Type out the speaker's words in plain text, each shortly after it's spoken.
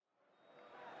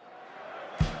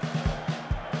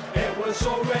was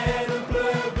all red and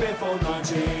blue before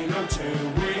 1902.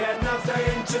 We had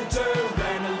nothing to do,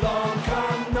 then along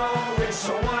come Norwich.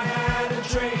 So I had a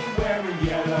dream wearing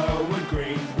yellow and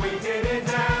green. We didn't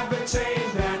have a team,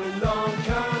 then along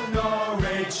come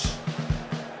Norwich.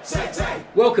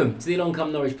 Welcome to the Along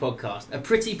Come Norwich podcast, a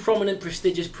pretty prominent,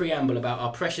 prestigious preamble about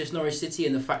our precious Norwich City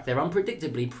and the fact they're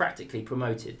unpredictably practically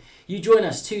promoted. You join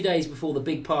us 2 days before the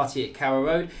big party at Carrow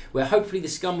Road, where hopefully the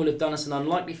scum will have done us an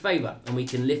unlikely favour and we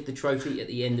can lift the trophy at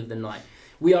the end of the night.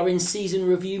 We are in season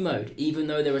review mode, even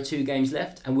though there are 2 games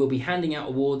left, and we'll be handing out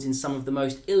awards in some of the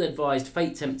most ill-advised,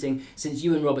 fate-tempting since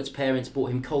you and Robert's parents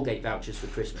bought him Colgate vouchers for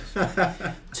Christmas.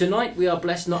 Tonight we are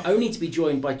blessed not only to be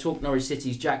joined by Talk Norwich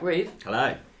City's Jack Reeve.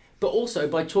 Hello. But also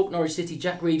by Talk Norwich City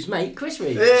Jack Reeves' mate, Chris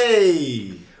Reeves.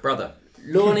 Hey! Brother.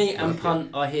 Lorne and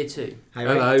Punt are here too. Hey,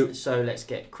 hello. So let's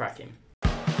get cracking.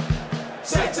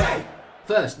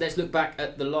 First, let's look back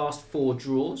at the last 4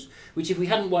 draws, which if we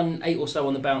hadn't won 8 or so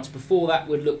on the bounce before that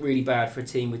would look really bad for a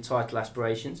team with title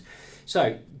aspirations.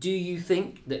 So, do you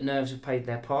think that nerves have played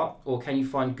their part, or can you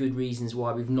find good reasons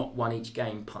why we've not won each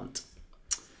game, Punt?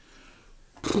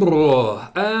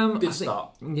 Good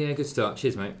start. Yeah, good start.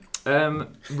 Cheers, mate.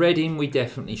 Reading we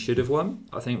definitely should have won.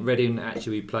 I think Reading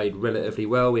actually played relatively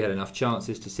well. We had enough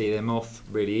chances to see them off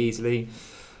really easily.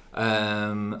 Who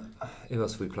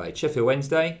else have we played? Sheffield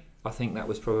Wednesday. I think that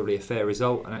was probably a fair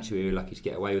result, and actually we were lucky to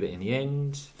get away with it in the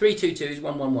end. 3-2-2s,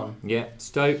 1-1-1. Yeah,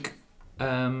 Stoke.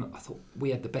 I thought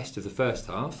we had the best of the first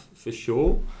half for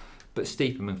sure, but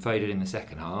Steeperman faded in the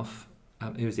second half.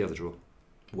 Who was the other draw?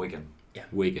 Wigan. Yeah,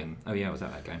 Wigan. Oh yeah, I was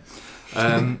at that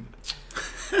game.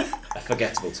 A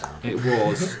forgettable town. It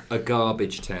was a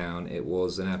garbage town. It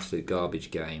was an absolute garbage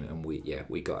game, and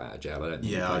we got out of jail. I don't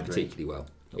think we played particularly well.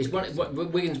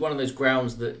 Wigan's one of those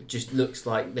grounds that just looks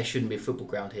like there shouldn't be a football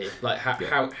ground here. Like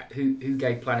who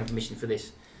gave planning permission for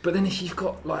this? But then if you've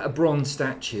got like a bronze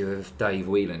statue of Dave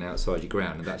Whelan outside your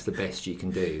ground and that's the best you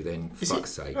can do, then for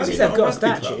fuck's sake. They've got a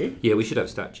statue. Yeah, we should have a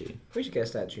statue. We should get a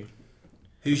statue.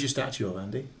 Who's your statue of,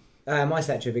 Andy? My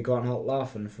statue would be Grant Holt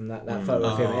laughing from that photo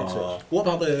of him at Ipswich. What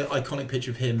about the iconic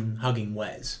picture of him hugging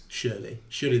Wes? Surely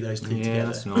those two together.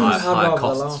 That's nice. I'd rather the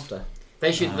laughter.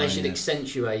 They should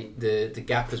accentuate the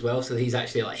gap as well, so that he's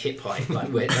actually like hip height,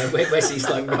 like Wesley's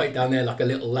like right down there, like a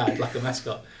little lad, like a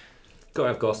mascot. Got to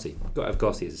have Gossy. Got to have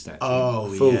Gossy as a statue. Oh,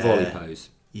 full volley pose.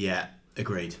 Yeah,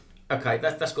 agreed. Okay,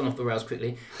 that's gone off the rails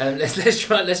quickly. Let's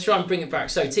try and bring it back.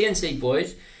 So TNC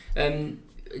boys,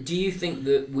 do you think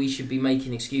that we should be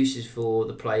making excuses for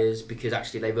the players because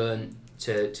actually they've earned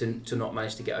to not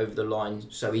manage to get over the line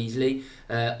so easily,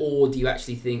 or do you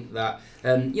actually think that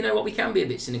we can be a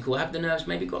bit cynical? Have the nerves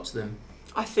maybe got to them?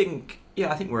 I think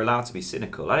we're allowed to be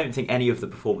cynical. I don't think any of the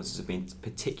performances have been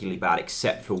particularly bad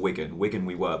except for Wigan. Wigan,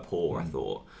 we were poor, I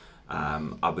thought.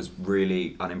 I was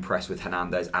really unimpressed with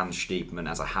Hernandez and Steeperman,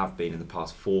 as I have been in the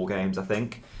past 4 games, I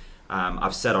think.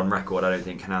 I've said on record I don't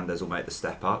think Hernandez will make the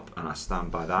step up, and I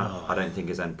stand by that. I don't think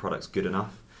his end product's good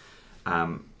enough.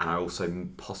 And I also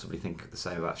possibly think the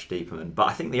same about Steeperman. But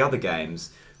I think the other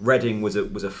games, Reading was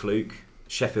a fluke.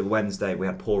 Sheffield Wednesday, we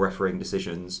had poor refereeing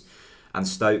decisions. And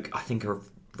Stoke, I think, are a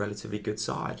relatively good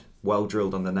side. Well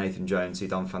drilled under Nathan Jones, who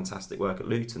done fantastic work at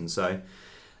Luton. So,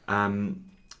 no,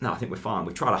 I think we're fine.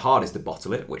 We've tried our hardest to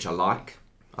bottle it, which I like.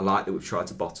 I like that we've tried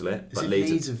to bottle it. But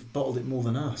Leeds have bottled it more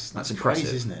than us. That's impressive,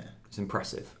 crazy, isn't it? It's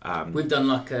impressive. We've done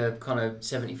like a kind of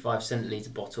 75 centilitre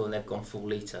bottle and they've gone full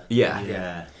litre.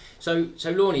 Yeah. So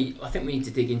Lorne, I think we need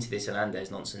to dig into this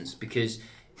Hernandez nonsense because,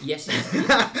 yes...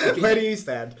 Where do you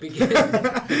stand? Because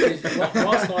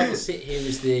whilst I will sit here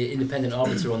as the independent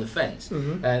arbiter on the fence,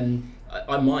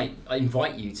 I might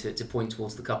invite you to point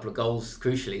towards the couple of goals,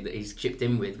 crucially, that he's chipped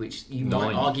in with, which you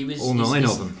might argue is... All 9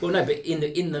 of them. Well, no, but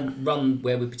in the run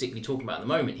where we're particularly talking about at the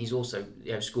moment, he's also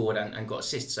scored and got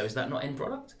assists, so is that not end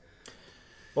product?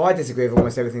 Well, I disagree with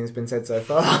almost everything that's been said so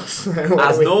far.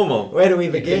 As normal. Where do we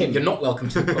begin? You're not welcome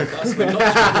to the podcast. We're not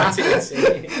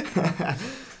TNC.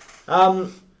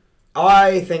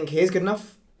 I think he is good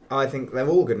enough. I think they're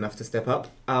all good enough to step up.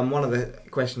 One of the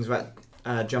questions about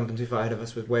jumping too far ahead of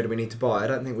us was where do we need to buy? I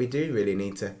don't think we do really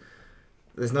need to.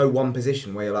 There's no one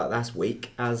position where you're like, that's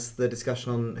weak, as the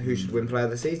discussion on who should win player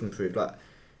of the season proved. Like,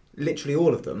 literally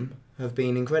all of them have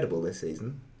been incredible this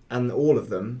season. And all of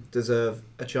them deserve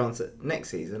a chance at next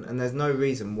season. And there's no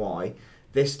reason why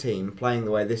this team, playing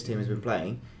the way this team has been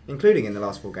playing, including in the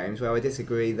last 4 games, where I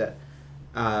disagree that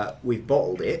we've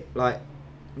bottled it, like,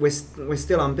 we're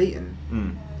still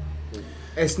unbeaten.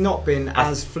 It's not been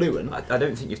as fluent. I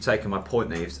don't think you've taken my point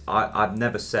there. I've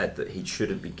never said that he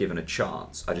shouldn't be given a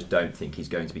chance. I just don't think he's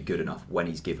going to be good enough when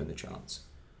he's given the chance.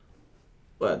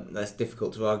 Well, that's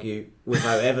difficult to argue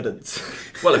without evidence.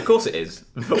 Well, of course it is.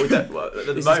 But we don't, well, at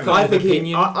the This is moment, kind I think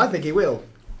opinion. I think he will.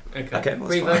 okay, well,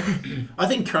 that's Prevo? fine. I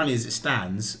think currently as it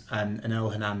stands, El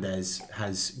Hernandez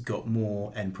has got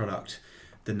more end product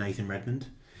than Nathan Redmond.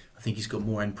 I think he's got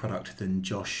more end product than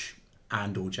Josh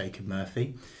and or Jacob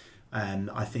Murphy.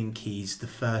 I think he's the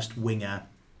first winger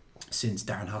since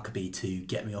Darren Huckabee to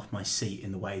get me off my seat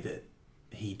in the way that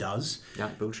he does.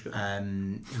 Yannick Bulshka.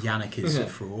 Yannick is a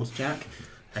fraud, Jack,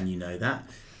 and you know that.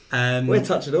 We're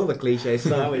touching all the cliches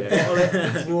now. We bottle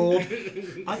it, fraud.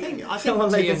 I think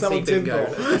Someone making someone bingo.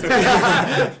 simple.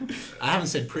 I haven't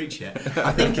said preach yet.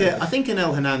 I think an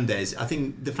El Hernandez. I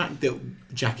think the fact that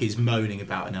Jack is moaning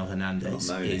about an El Hernandez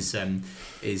Not moaning.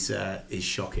 is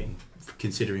shocking,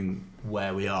 considering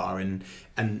where we are and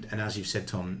as you've said,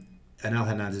 Tom, an El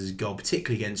Hernandez's goal,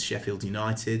 particularly against Sheffield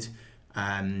United.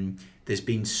 There's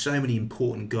been so many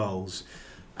important goals.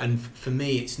 And for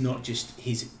me, it's not just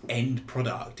his end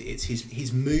product; it's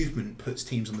his movement puts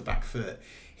teams on the back foot.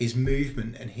 His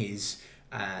movement and his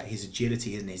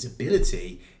agility and his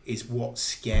ability is what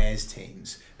scares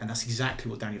teams, and that's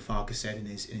exactly what Daniel Farke said in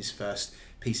his first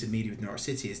piece of media with Norwich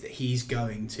City, is that he's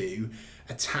going to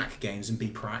attack games and be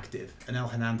proactive. And El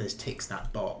Hernandez ticks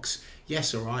that box.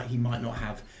 Yes, all right, he might not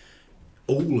have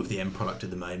all of the end product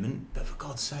at the moment, but for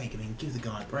God's sake, I mean, give the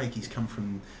guy a break. He's come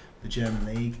from the German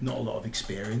league, not a lot of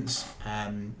experience,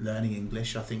 learning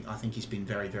English. I think he's been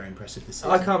very, very impressive this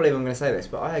season. I can't believe I'm going to say this,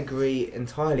 but I agree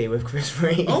entirely with Chris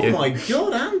Reed. Oh my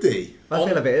God, Andy! I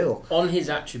feel a bit ill. On his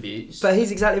attributes. But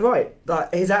he's exactly right.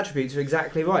 Like, his attributes are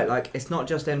exactly right. Like, it's not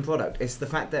just end product. It's the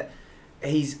fact that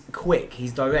he's quick,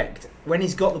 he's direct. When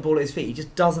he's got the ball at his feet, he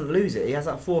just doesn't lose it. He has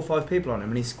like 4 or 5 people on him,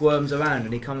 and he squirms around,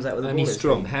 and he comes out with the And ball. he's at his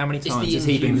strong. feet. How many It's times the has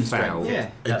he been inhuman strength. fouled? Yeah.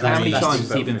 How many That's times the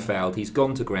has he been problem. fouled? He's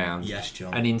gone to ground. Yes,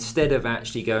 John. And instead of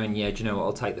actually going, yeah, do you know what?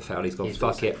 I'll take the foul. He's gone, He's fuck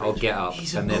also it. I'll get up,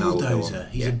 He's a and then I'll go bulldozer. on.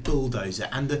 He's a bulldozer,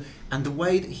 and the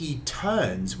way that he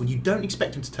turns when you don't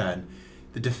expect him to turn,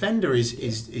 the defender is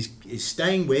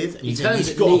staying with, and He he's turns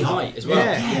at got knee to height as well.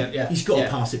 Yeah. He's got Yeah. to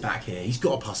pass it back here. He's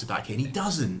got to pass it back here, and he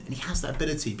doesn't. And he has that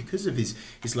ability because of his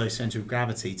low centre of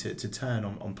gravity to turn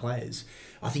on players.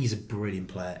 I think he's a brilliant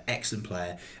player, excellent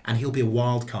player, and he'll be a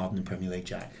wild card in the Premier League,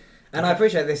 Jack. And I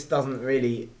appreciate this doesn't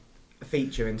really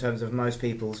feature in terms of most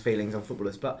people's feelings on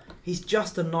footballers, but he's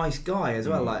just a nice guy as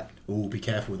well. Like, Oh, be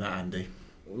careful with that, Andy.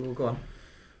 well, go on.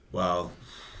 Well,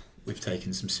 we've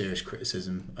taken some serious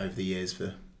criticism over the years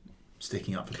for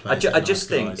sticking up for I, players. ju- that I are just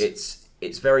nice think guys.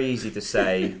 it's very easy to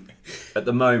say at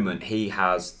the moment he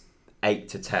has 8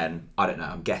 to 10, I don't know,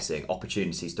 I'm guessing,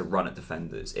 opportunities to run at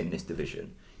defenders in this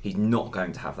division. He's not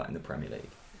going to have that in the Premier League.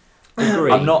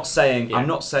 Agree. I'm not saying, Yeah.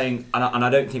 and I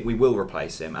don't think we will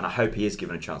replace him, and I hope he is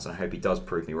given a chance, and I hope he does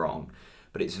prove me wrong.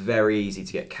 But it's very easy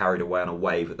to get carried away on a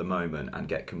wave at the moment and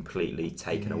get completely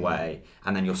taken away,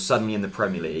 and then you're suddenly in the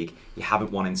Premier League. You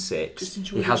haven't won in 6. Just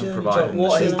enjoy He the hasn't journey, provided. John.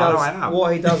 What he I know I does, am.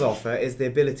 what he does offer is the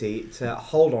ability to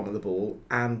hold on to the ball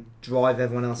and drive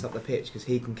everyone else up the pitch because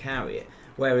he can carry it.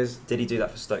 Whereas, Did he do that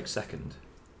for Stoke second?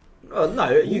 well, no,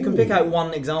 you can pick out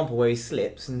one example where he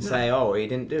slips and say, "Oh, he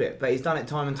didn't do it," but he's done it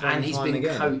time and time And he's time been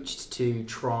again. coached to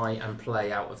try and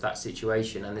play out of that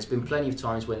situation. And there's been plenty of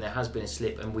times when there has been a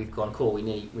slip and we've gone, cool, we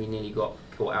nearly got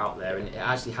caught out there. And it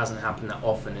actually hasn't happened that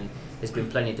often. And there's been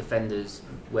plenty of defenders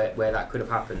where that could have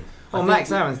happened. Well, I Max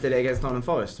think Aarons did it against Nottingham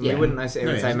Forest. And Yeah. we wouldn't know sit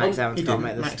here and say Max Aarons he can't didn't.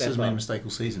 make the Max step has made a up. mistake all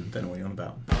season. Don't know what you're on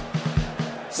about.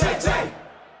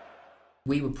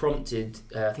 we were prompted,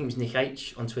 I think it was Nick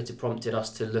H on Twitter prompted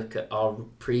us to look at our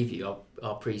preview,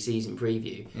 our pre-season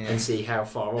preview, and see how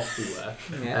far off we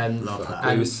were. Yeah. Love that. We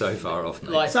And were so far off,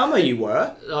 mate. like Some of you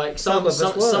were. like Some of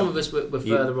us were. were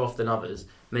further off than others.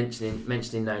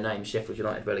 Mentioning no names, Sheffield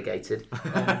United relegated.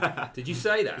 Did you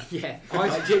say that? Yeah,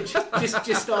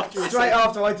 just after Straight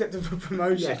after I tipped him for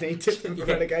promotion, Yeah. he tipped him for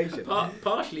Yeah. relegation.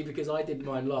 Partially because I did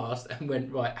mine last and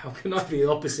went, right, how can I be the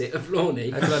opposite of Lorne?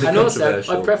 How can I be And also,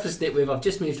 controversial? I prefaced it with, I've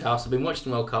just moved house, I've been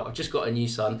watching the World Cup, I've just got a new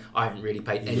son, I haven't really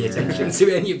paid any attention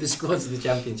to any of the squads of the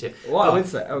Championship. What I But would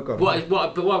say, oh god.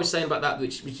 what I was saying about that,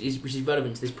 which is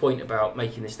relevant to this point about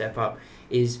making the step up,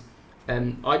 is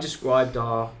I described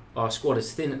our squad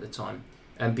as thin at the time.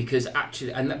 Because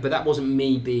actually, but that wasn't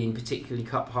me being particularly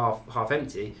cup half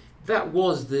empty. that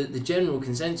was the general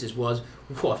consensus was,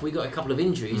 what, if we got a couple of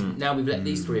injuries, now we've let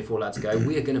these 3 or 4 lads go,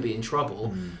 we are going to be in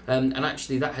trouble. And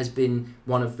actually that has been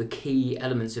one of the key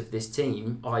elements of this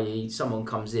team, i.e. someone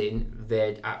comes in,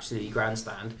 they're absolutely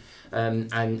grandstand,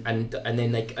 and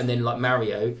then like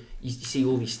Mario, you see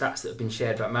all these stats that have been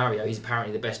shared about Mario. He's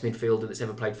apparently the best midfielder that's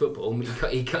ever played football.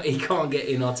 He can't get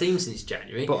in our team since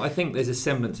January. But I think there's a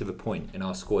semblance of a point in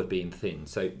our squad being thin.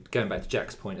 So going back to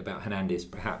Jack's point about Hernandez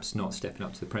perhaps not stepping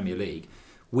up to the Premier League,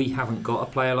 we haven't got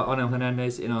a player like Onel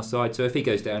Hernandez in our side. So if he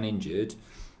goes down injured,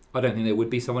 I don't think there would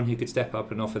be someone who could step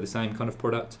up and offer the same kind of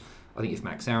product. I think if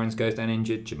Max Aarons goes down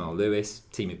injured, Jamal Lewis,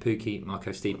 Timu Pukki,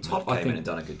 Marco Stevenson, Todd came in and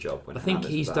done a good job. I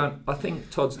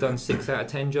think Todd's done 6 out of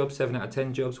 10 jobs, 7 out of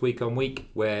 10 jobs week on week,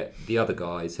 where the other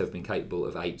guys have been capable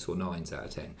of 8s or 9s out of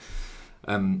 10.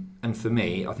 And for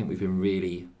me, I think we've been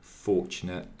really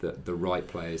fortunate that the right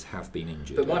players have been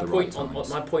injured. But my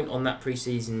point on that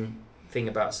pre-season thing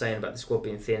about saying about the squad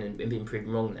being thin and being proven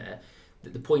wrong there,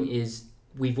 that the point is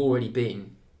we've already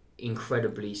been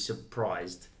incredibly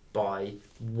surprised by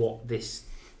what this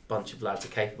bunch of lads are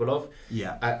capable of.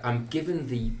 Yeah. Given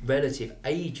the relative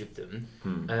age of them,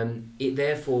 it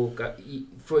therefore,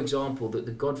 for example, the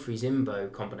Godfrey Zimbo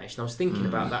combination. I was thinking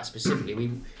about that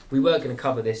specifically. We were going to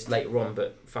cover this later on,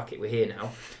 but fuck it, we're here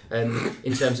now.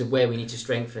 In terms of where we need to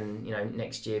strengthen,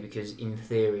 next year, because in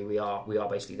theory we are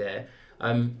basically there.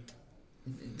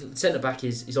 The centre back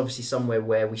is obviously somewhere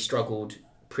where we struggled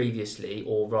previously,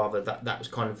 or rather that was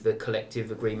kind of the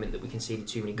collective agreement that we conceded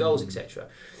too many goals, etc.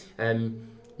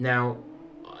 Now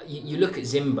you look at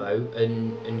Zimbo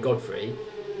and Godfrey,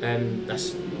 that's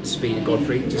the speed of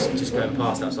Godfrey just going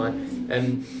past outside.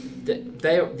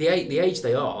 The age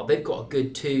they are, they've got a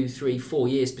good 2, 3, 4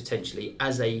 years potentially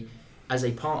as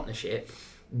a partnership,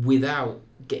 without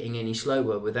getting any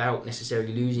slower, without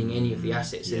necessarily losing any of the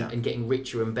assets, and getting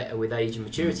richer and better with age and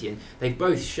maturity. And they've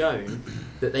both shown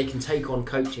that they can take on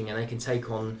coaching and they can take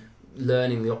on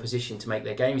learning the opposition to make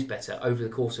their games better over the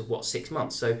course of 6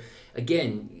 months. So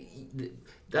again,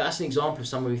 that's an example of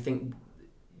someone we think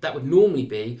that would normally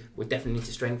be, we definitely need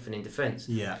to strengthen in defence.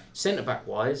 Yeah. Centre back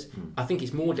wise, I think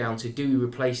it's more down to, do we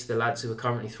replace the lads who are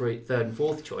currently third and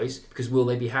fourth choice? Because will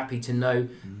they be happy to know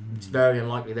it's very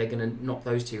unlikely they're going to knock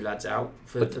those 2 lads out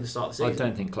for the start of the season? I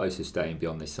don't think Close is staying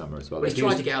beyond this summer as well. He's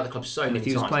tried to get out of the club so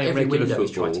many times. Playing Every regular window he's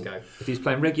football, tried to go. If he's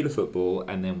playing regular football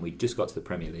and then we just got to the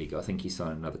Premier League, I think he's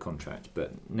signed another contract.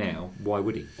 But now, why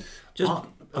would he? I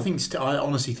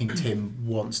honestly think Tim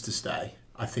wants to stay.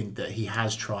 I think that he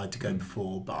has tried to go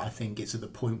before, but I think it's at the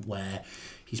point where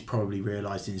he's probably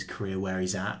realised in his career where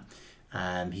he's at.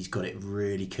 He's got it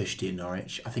really cushy in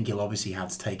Norwich. I think he'll obviously have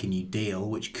to take a new deal,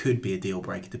 which could be a deal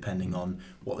breaker depending on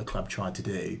what the club tried to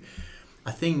do.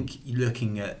 I think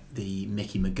looking at the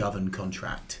Mickey McGovern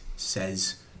contract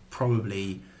says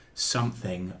probably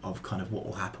something of kind of what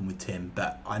will happen with Tim,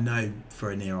 but I know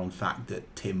for a near-on fact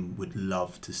that Tim would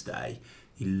love to stay.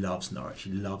 He loves Norwich.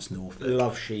 He loves Norfolk.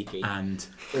 Love Shiki. And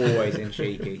always in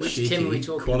Shiki. Which Tim are we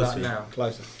talking about now?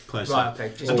 Closer. Right,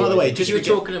 okay. And by the way, you were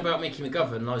talking about Mickey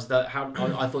McGovern,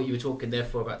 I thought you were talking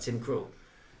therefore about Tim Krul.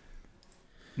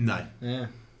 No. Yeah.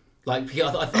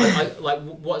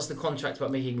 What's the contract about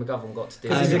Mickey McGovern got to do?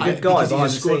 He's a good guy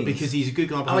because he's a good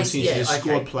guy behind the scenes. He's a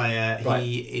squad player. Right.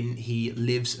 He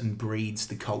lives and breathes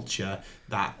the culture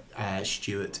that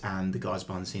Stuart and the guys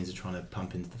behind the scenes are trying to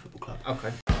pump into the football club.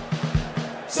 Okay.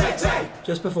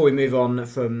 Just before we move on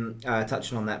from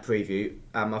touching on that preview,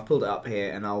 I've pulled it up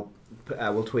here and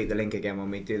we'll tweet the link again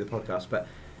when we do the podcast. But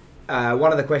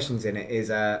one of the questions in it is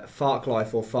Fark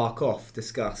life or Fark off,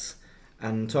 discuss.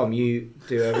 And Tom, you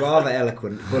do a rather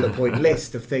eloquent bullet point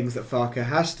list of things that Farke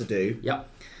has to do. Yep.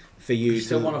 For you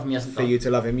Still one of them he hasn't for done. you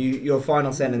to love him. Your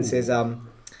final sentence is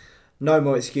no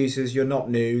more excuses. You're not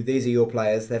new. These are your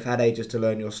players. They've had ages to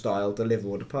learn your style. Deliver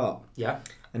or depart. Yeah.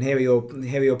 And here are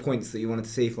your points that you wanted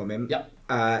to see from him.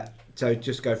 Yep. So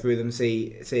just go through them,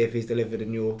 see if he's delivered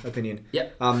in your opinion.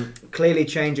 Yep. Clearly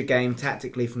change a game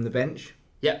tactically from the bench.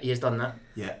 Yeah, he has done that.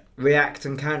 Yeah. React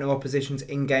and counter opposition's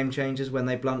in-game changes when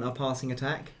they blunt our passing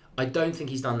attack. I don't think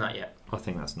he's done that yet. I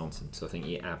think that's nonsense. I think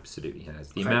he absolutely has.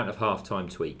 The Okay. amount of half-time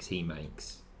tweaks he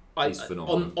makes is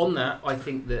phenomenal. On that, I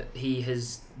think that he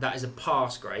has. That is a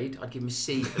pass grade. I'd give him a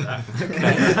C for that.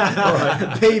 All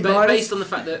right. B But minus. based on the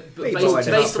fact that, B based minus.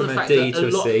 on the From a fact D that to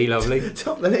a C, lovely.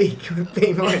 Top of the league with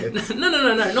B minus. No,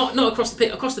 not across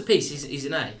the across the piece. He's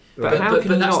an A. But how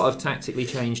can you that's- not have tactically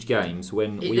changed games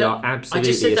when we No, are I just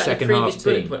absolutely said a that in second the half previous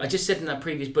bullet team? point. I just said in that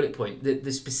previous bullet point that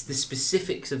the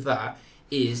specifics of that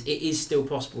is it is still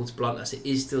possible to blunt us. It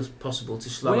is still possible to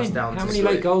slow us down. How to many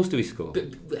slow- late goals do we score?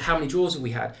 But how many draws have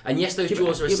we had? And yes, those Yeah,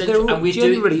 draws are but essential. they're And we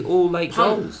generally do all late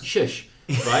goals. Shush.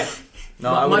 right?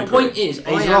 No, I my would point agree. is,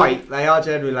 He's right. They are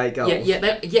generally late goals.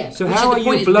 Yeah. So which how is are the point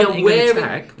you is we blunting wearing- an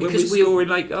attack when we're scoring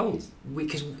late goals?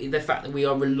 Because the fact that we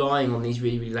are relying on these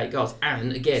really, really late goals,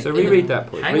 and again, So reread that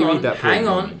point. Hang Reread on, that hang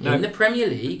point. on. No. In the Premier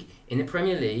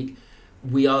League,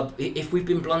 we are. If we've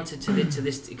been blunted to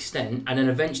this extent, and then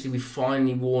eventually we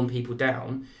finally worn people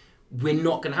down, we're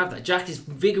not going to have that. Jack is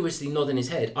vigorously nodding his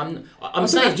head. I'm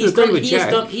saying he has done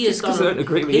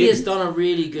a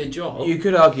really good job. You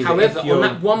could argue. However, that if on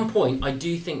that one point, I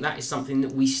do think that is something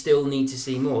that we still need to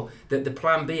see more. That the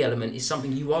Plan B element is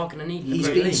something you are going to need. In the He's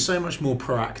Premier been League. so much more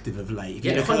proactive of late. If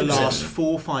you Yeah, look at the 100%. last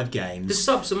 4 or 5 games, The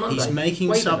subs on Monday. he's making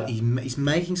way sub. better. He's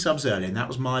making subs early, and that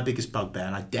was my biggest bugbear.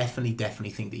 And I definitely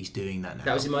think that he's doing that now.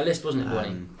 That was in my list, wasn't it,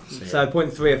 Bonnie? So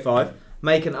point 3 of 5.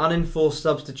 Make an unenforced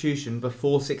substitution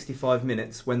before 65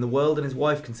 minutes when the world and his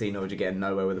wife can see Norwich again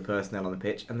nowhere with the personnel on the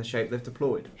pitch and the shape they've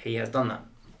deployed. He has done that.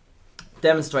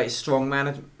 Demonstrate strong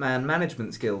man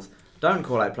management skills. Don't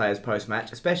call out players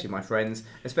post-match, especially my friends,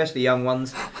 especially young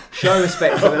ones. Show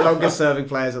respect to the longest-serving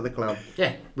players at the club.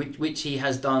 Yeah, which he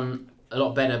has done a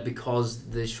lot better because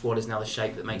the squad is now the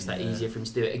shape that makes that easier for him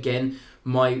to do it. Again,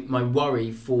 my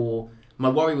worry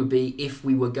would be if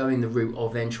we were going the route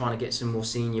of then trying to get some more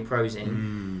senior pros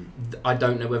in. I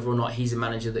don't know whether or not he's a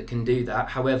manager that can do that.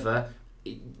 However,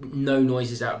 no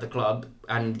noise is out of the club,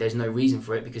 and there's no reason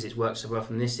for it because it's worked so well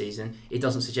from this season. It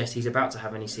doesn't suggest he's about to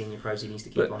have any senior pros he needs to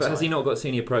keep on But has side. he not got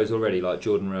senior pros already, like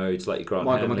Jordan Rhodes, like Grant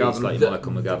Michael Hanley's, McGovern? like That-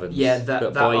 Michael McGovern, yeah, that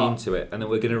that buy are- into it, and then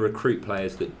we're going to recruit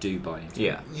players that do buy into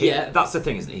it. Yeah. That's the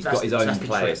thing, isn't it? He's That's got his the- own that's the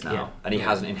players trick, now, yeah. and he Yeah.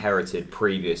 hasn't inherited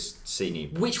previous senior.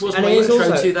 Which was And my he is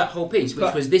intro also- to that whole piece, which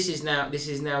but- was this is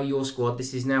now your squad,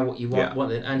 this is now what you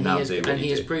wanted, and Now he do what has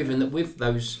you do. proven that with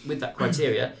that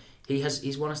criteria,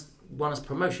 he's won us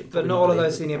promotion. But Probably not all of believe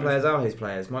those it. senior players are his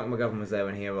players. Michael McGovern was there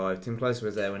when he arrived. Tim Closer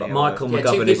was there when But he Michael arrived.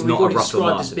 Yeah, two McGovern people is we've not a already Russell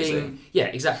described Martin, as is being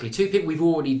exactly. Two people we've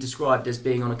already described as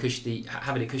being on a cushy,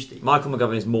 having a cushy. Michael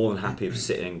McGovern is more than happy of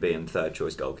sitting being third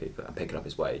choice goalkeeper and picking up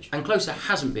his wage. And Closer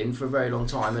hasn't been for a very long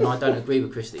time, and I don't agree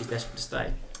with Chris that he's desperate to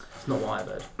stay. It's not what I've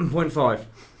heard. Point 5.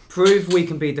 Prove we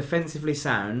can be defensively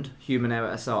sound, human error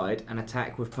aside, and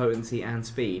attack with potency and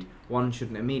speed. One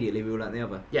shouldn't immediately rule out the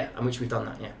other. Yeah, and which we've done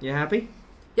that. Yeah. You happy?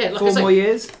 Yeah, like 4 I say, more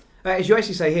years? As you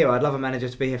actually say here, I'd love a manager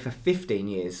to be here for 15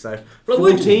 years, so Well, I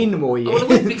would. 14 more years. Well, I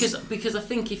would, because I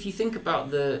think if you think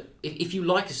about if you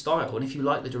like a style and if you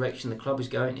like the direction the club is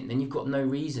going in, then you've got no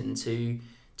reason to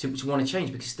want to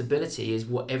change, because stability is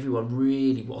what everyone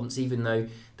really wants, even though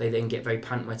they then get very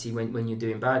pant-wetty when you're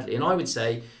doing badly. And I would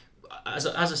say, as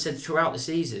I said throughout the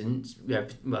season, the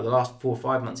last 4 or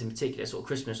 5 months in particular, sort of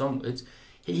Christmas onwards,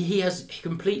 he has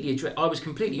completely addressed. I was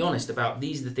completely honest about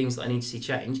these are the things that I need to see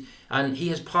change, and he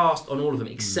has passed on all of them,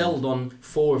 excelled on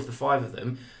 4 of the 5 of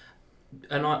them,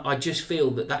 and I just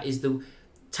feel that is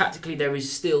tactically there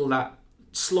is still that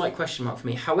slight question mark for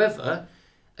me. However,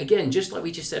 again, just like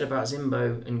we just said about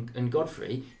Zimbo and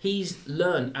Godfrey, he's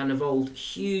learned and evolved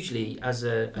hugely as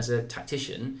a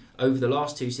tactician over the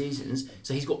last 2 seasons.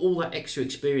 So he's got all that extra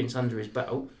experience under his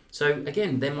belt. So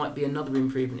again, there might be another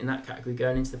improvement in that category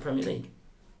going into the Premier League.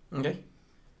 Okay.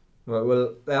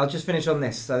 Well, I'll just finish on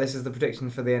this. So this is the prediction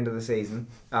for the end of the season.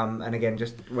 And again,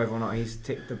 just whether or not he's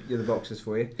ticked the boxes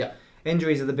for you. Yeah.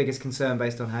 Injuries are the biggest concern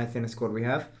based on how thin a squad we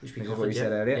have, Which which is covered, what you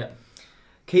said earlier. Yeah.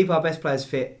 Keep our best players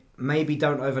fit. Maybe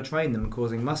don't overtrain them,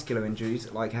 causing muscular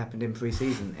injuries like happened in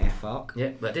pre-season. Farke.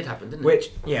 Yeah, that did happen, didn't it? Which,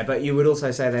 yeah, but you would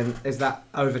also say then, is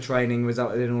that overtraining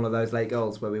resulted in all of those late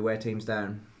goals where we wear teams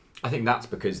down? I think that's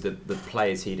because the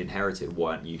players he'd inherited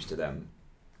weren't used to them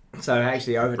So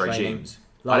actually overtraining. regimes.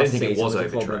 I don't think it was a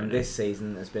problem. overtraining. This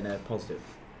season has been a positive.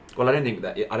 Well, I don't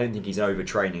think he's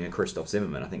overtraining a Christoph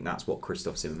Zimmerman. I think that's what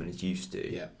Christoph Zimmerman is used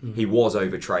to. Yeah. He was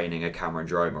overtraining a Cameron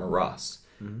Jerome or a Russ,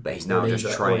 but he's now Or an just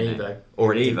Evo, training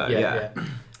or an Evo.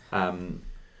 Yeah.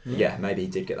 Yeah, maybe he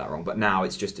did get that wrong, but now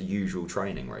it's just a usual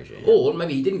training regime. Or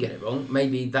maybe he didn't get it wrong.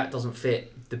 Maybe that doesn't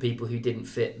fit the people who didn't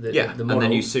fit the yeah, the model. and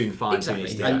then you soon find Exactly, who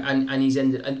needs to and he's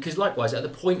ended, and because likewise at the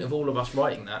point of all of us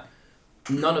writing that,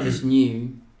 none of us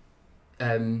knew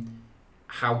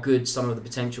how good some of the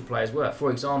potential players were.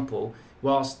 For example,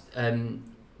 whilst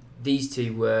these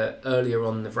two were earlier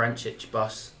on the Vrancic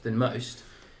bus than most,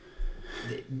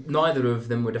 neither of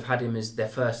them would have had him as their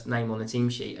first name on the team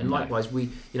sheet. And likewise, we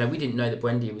didn't know that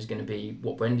Buendia was going to be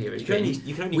what Buendia is.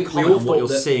 You can only we comment all on what thought you're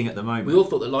that- seeing at the moment. We all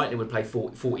thought that Lightning would play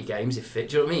 40 games if fit.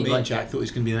 Do you know what I mean? Me and Jack thought he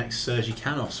was going to be the next Sergi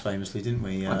Canos, famously, didn't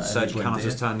we? And Sergi Canos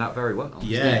has turned out very well.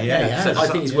 Yeah. I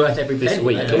think it's worth every This penny.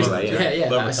 week, Anyway. anyway, Yeah.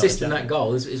 Well That assist in recovered, that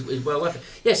goal is well worth it.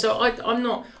 Yeah. So I'm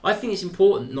not. I think it's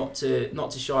important not to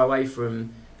shy away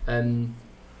from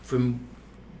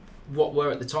what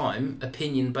were at the time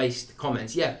opinion-based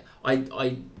comments. Yeah.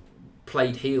 I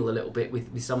played heel a little bit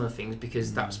with some of the things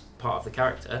because that's part of the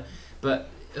character. But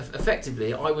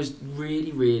effectively, I was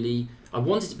really I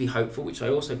wanted to be hopeful, which I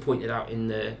also pointed out in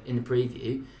the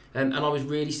preview. And I was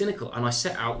really cynical, and I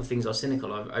set out the things I was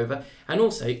cynical over. And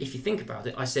also, if you think about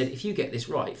it, I said, if you get this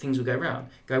right, things will go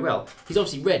well. He's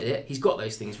obviously read it, he's got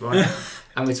those things right,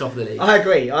 and we're top of the league. I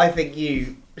agree. I think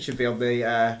you should be on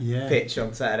the pitch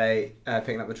on Saturday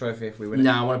picking up the trophy if we win it.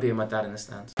 No, I want to be with my dad in the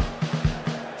stands.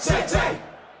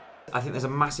 I think there's a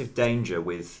massive danger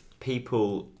with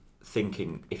people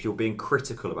thinking if you're being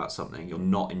critical about something, you're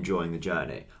not enjoying the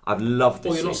journey. I've loved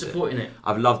this Or you're not season. supporting it.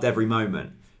 I've loved every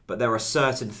moment. But there are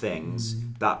certain things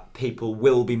that people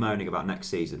will be moaning about next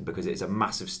season because it's a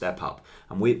massive step up.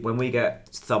 And when we get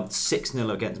thumped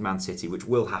 6-0 against Man City, which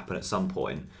will happen at some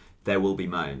point, there will be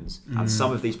moans. And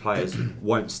some of these players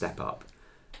won't step up.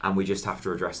 And we just have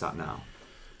to address that now.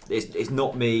 It's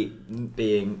not me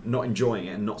being not enjoying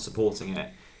it and not supporting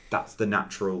it. That's the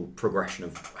natural progression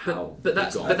of how. But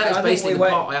that's I basically think the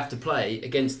part I have to play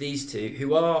against these two,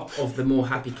 who are of the more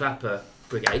happy clapper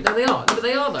brigade. No, they are. But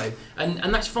they are though,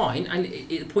 and that's fine. And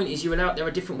the point is, you're allowed. There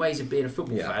are different ways of being a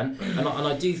football fan, and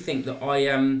I do think that I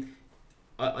am.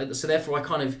 So therefore,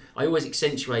 I always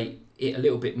accentuate it a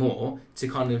little bit more to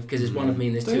kind of, because there's one of me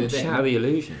and there's two of them. Shatter the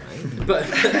illusion, mate. But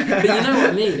you know what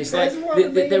I mean. It's like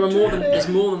there's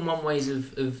more than one ways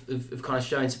of kind of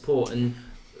showing support, and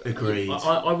agreed.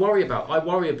 I worry about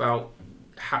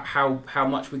how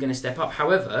much we're going to step up.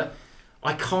 However,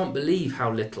 I can't believe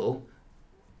how little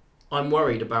I'm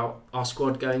worried about our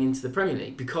squad going into the Premier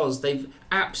League, because they've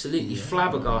absolutely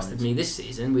flabbergasted me this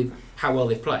season with how well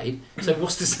they've played. So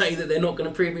what's to say that they're not going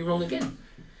to prove me wrong again?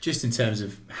 Just in terms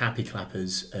of happy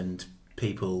clappers and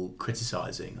people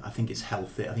criticising, I think it's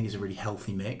healthy. I think it's a really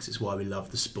healthy mix. It's why we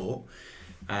love the sport.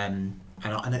 And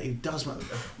it does, a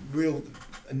real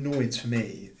annoyance for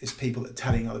me is people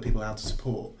telling other people how to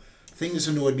support. The thing that's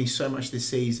annoyed me so much this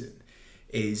season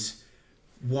is,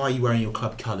 why are you wearing your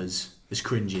club colours? It's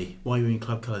cringy. Why are you wearing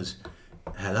club colours?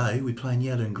 Hello, we're playing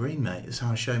yellow and green, mate. That's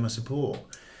how I show my support.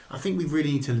 I think we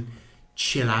really need to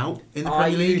chill out in the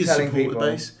Premier League and support the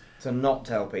base. To not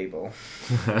tell people.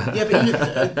 Yeah, but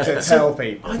even, to tell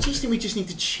people. I just think we just need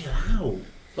to chill out.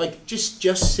 Like, just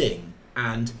sing,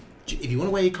 and if you want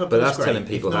to wear your club But colours, that's great. telling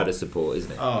people If not, how to support,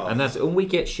 isn't it? Oh. And we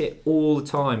get shit all the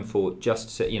time for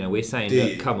just, we're saying, Do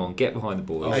look, you? come on, get behind the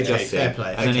boys, Okay, just sing. fair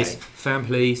play, And then okay. it's fan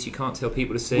police, you can't tell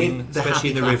people to sing, with the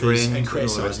especially in happy the river clappers end and all the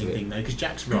rest of criticising it. thing though, because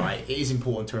Jack's right. It is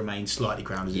important to remain slightly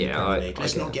grounded in the Premier League.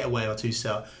 Let's not get away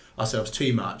ourselves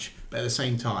too much, but at the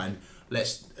same time,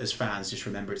 let's, as fans, just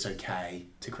remember it's okay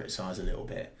to criticise a little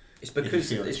bit. It's because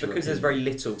there's very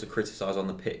little to criticise on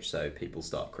the pitch, so people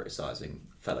start criticising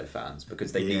fellow fans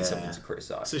because they need something to It's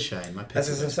criticise. a shame. As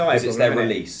a Because society, it's their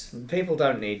release. People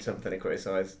don't need something to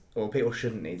criticise, or people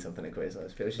shouldn't need something to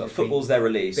criticise. But football's their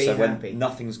release, so happy. when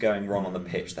nothing's going wrong on the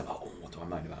pitch, they're like, oh, what do I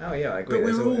moan about? Oh yeah, I agree. But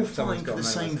There's we're all if someone's fighting for got the a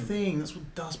same moment. thing. That's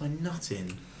what does my nut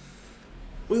in.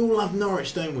 We all love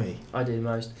Norwich, don't we? I do the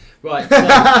most. Right.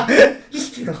 I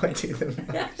do them.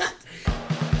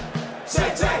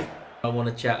 I want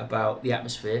to chat about the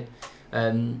atmosphere.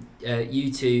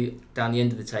 You two down the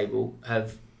end of the table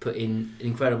have put in an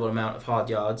incredible amount of hard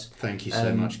yards. Thank you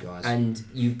so much, guys. And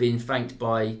you've been thanked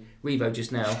by Revo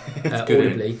just now, good,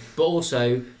 audibly. But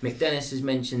also, Mick Dennis has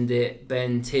mentioned it,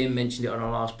 Tim mentioned it on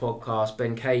our last podcast,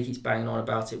 Ben Kay keeps banging on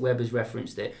about it, Webber's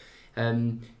referenced it.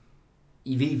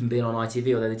 You've even been on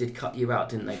ITV, although they did cut you out,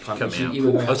 didn't they? Cut me out.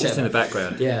 You were I was just in the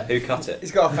background. Yeah. Who cut it?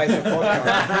 He's got a Facebook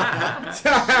podcast.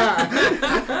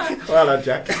 Well done,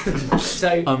 Jack.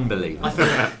 So Unbelievable. I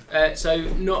think,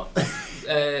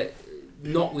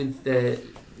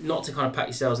 not to kind of pat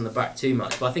yourselves on the back too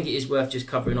much, but I think it is worth just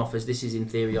covering off, as this is in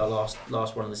theory our last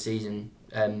one of the season,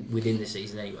 within the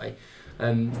season anyway.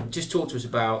 Just talk to us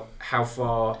about how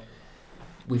far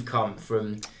we've come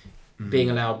from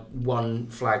being allowed one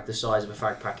flag the size of a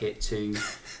fag packet to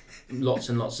lots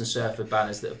and lots of Surfer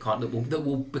banners that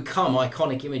will become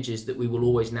iconic images that we will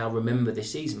always now remember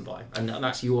this season by, and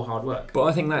that's your hard work. But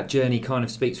I think that journey kind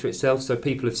of speaks for itself, so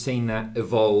people have seen that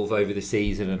evolve over the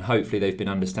season, and hopefully they've been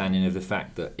understanding of the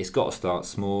fact that it's got to start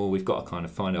small, we've got to kind of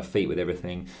find our feet with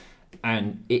everything,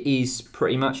 and it is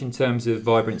pretty much in terms of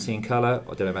vibrancy and colour,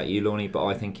 I don't know about you, Lorne, but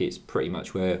I think it's pretty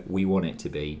much where we want it to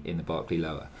be in the Barclay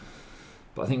Lower.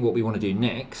 But I think what we want to do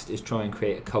next is try and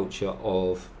create a culture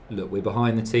of, look, we're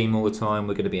behind the team all the time,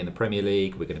 we're going to be in the Premier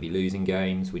League, we're going to be losing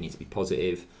games, we need to be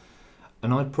positive.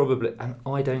 And I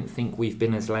don't think we've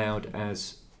been as loud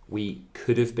as we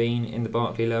could have been in the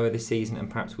Barclay Lower this season, and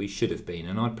perhaps we should have been.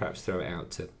 And I'd perhaps throw it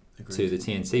out to the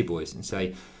TNC boys and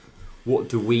say, what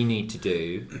do we need to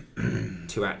do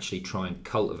to actually try and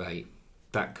cultivate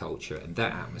that culture and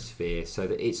that atmosphere so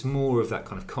that it's more of that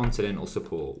kind of continental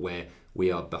support where we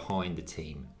are behind the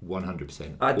team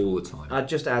 100% all the time. I'd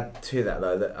just add to that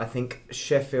though that I think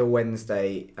Sheffield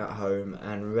Wednesday at home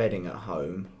and Reading at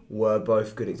home were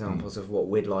both good examples of what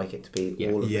we'd like it to be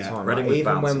all of the time. Reading Like,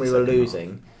 even when we were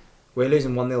losing, we were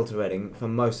losing 1-0 to Reading for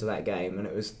most of that game, and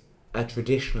it was a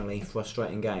traditionally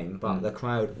frustrating game, but the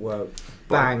crowd were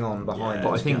bang on behind us.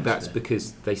 But I think that's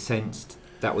because they sensed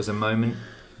that was a moment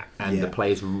and the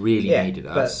players really needed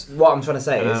us. But what I'm trying to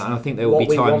say is, and I think there will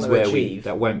be times where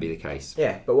that won't be the case.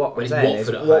 Yeah, but what I'm saying is,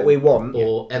 Watford what we want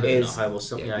or Everton is, at home or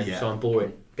something, so I'm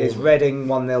boring. is Reading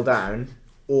 1-0 down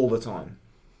all the time.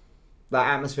 That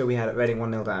atmosphere we had at Reading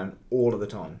 1-0 down all of the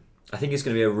time. I think it's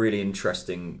going to be a really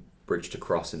interesting bridge to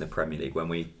cross in the Premier League when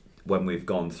we've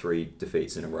gone 3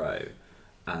 defeats in a row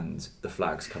and the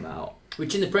flags come out.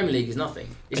 Which in the Premier League is nothing.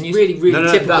 It's really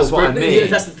typical. That's what I mean.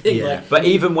 That's the thing. Like, but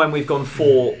even when we've gone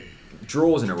 4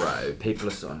 draws in a row, people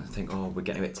are starting to think, oh, we're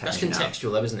getting a bit technical. That's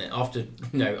contextual though, isn't it? After,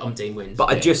 umpteen wins. But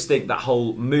I just think that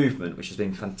whole movement, which has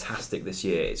been fantastic this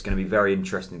year, it's going to be very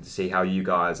interesting to see how you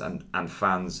guys and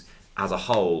fans as a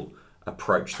whole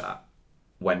approach that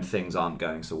when things aren't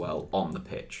going so well on the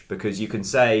pitch. Because you can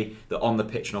say that on the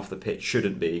pitch and off the pitch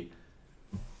shouldn't be,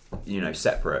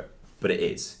 separate, but it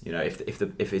is.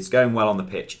 If it's going well on the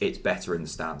pitch, it's better in the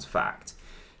stands, fact.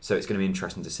 So it's going to be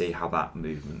interesting to see how that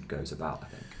movement goes about, I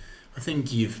think. I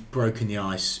think you've broken the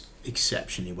ice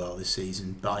exceptionally well this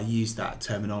season, but I use that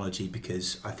terminology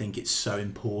because I think it's so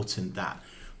important that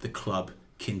the club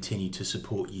continue to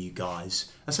support you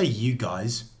guys. I say you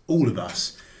guys, all of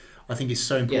us. I think it's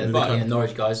so important. Yeah, the Bartley and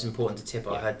Norwich guys, it's important to tip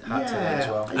our hat to that as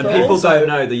well. And people don't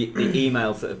know the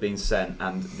emails that have been sent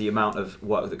and the amount of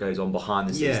work that goes on behind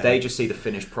the scenes. Yeah. They just see the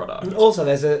finished product. And also,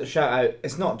 there's a shout out.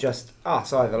 It's not just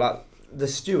us either. Like the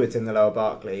stewards in the Lower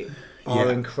Barclay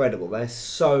are incredible. They're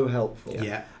so helpful.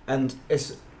 Yeah. And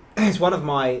it's one of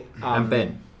my and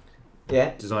Ben.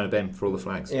 Yeah. Designer Ben for all the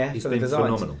flags. Yeah, he's for the been designs.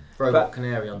 phenomenal. Robot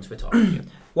Canary on Twitter.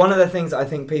 One of the things that I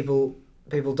think people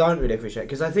don't really appreciate,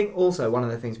 because I think also one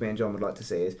of the things me and John would like to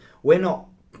see is we're not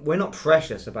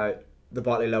precious about the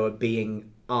Bartley Lower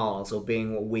being ours or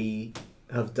being what we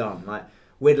have done. Like,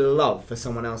 we'd love for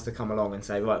someone else to come along and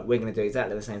say, right, we're going to do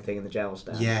exactly the same thing in the jail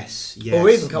stand. Yes. Or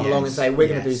even come along and say, we're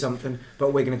going to do something,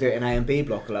 but we're going to do it in A and B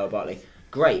block at Lower Bartley.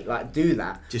 Great, like, do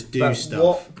that. Just do but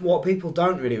stuff. What people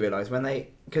don't really realise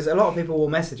because a lot of people will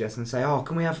message us and say, oh,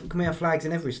 can we have flags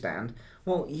in every stand?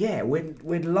 Well, yeah,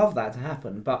 we'd love that to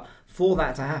happen, but for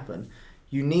that to happen,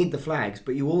 you need the flags,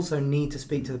 but you also need to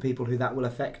speak to the people who that will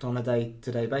affect on a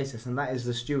day-to-day basis, and that is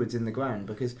the stewards in the ground,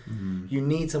 because you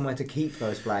need somewhere to keep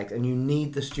those flags, and you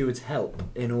need the stewards' help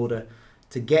in order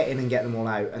to get in and get them all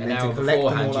out, and then to collect them all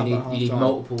up at half you need time.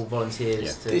 multiple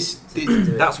volunteers to do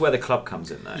That's where the club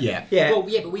comes in, though. Yeah. Well,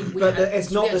 yeah, but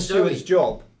it's not the steward's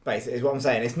job. Basically, is what I'm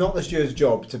saying. It's not the steward's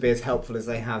job to be as helpful as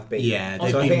they have been. Yeah,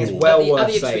 so I think it's well worth at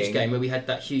the saying. Ipswich game where we had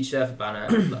that huge surfer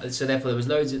banner, so therefore there was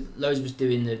loads of us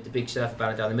doing the big surfer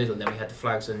banner down the middle, and then we had the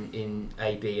flags in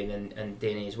A, B, and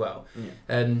D and E as well.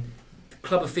 Yeah.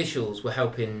 Club officials were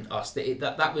helping us.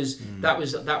 That was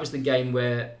the game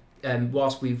where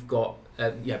whilst we've got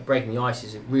breaking the ice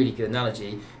is a really good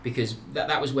analogy, because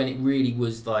that was when it really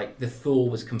was like the thaw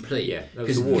was complete. Yeah, that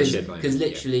was the watershed moment. Because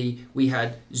literally we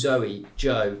had Zoe,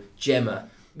 Joe, Gemma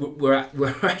were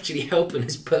actually helping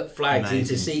us put flags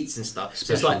into seats and stuff.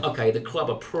 So it's like, okay, the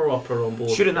club are proper on board.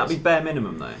 Shouldn't that be bare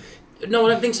minimum though? No, I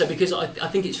don't think so, because I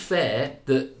think it's fair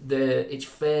that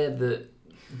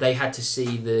they had to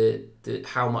see the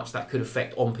how much that could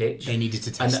affect on pitch. They needed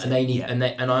to test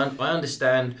I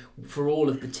understand for all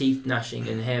of the teeth gnashing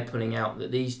and hair pulling out that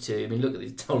these two. I mean, look at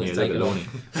this. Tolly's taken on.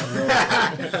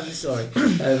 I'm sorry.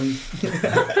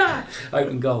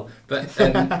 Open goal, but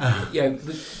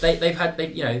they've had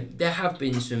there have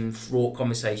been some fraught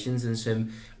conversations and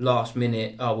some last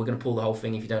minute. Oh, we're going to pull the whole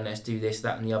thing if you don't let us do this,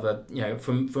 that, and the other.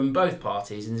 From both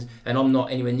parties, and I'm not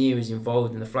anywhere near as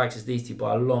involved in the flags as these two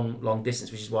by a long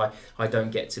distance, which is why I don't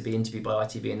get to be interviewed by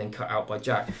ITV and then cut out by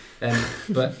Jack.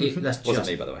 But that's just wasn't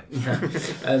me, by the way. Yeah.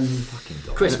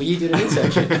 Chris, were you doing an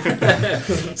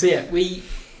internship? So yeah, we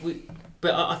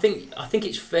but I think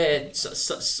it's fair.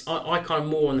 I kind of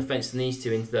more on the fence than these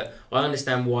two, in that I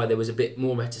understand why there was a bit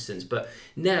more reticence. But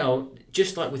now,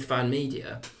 just like with fan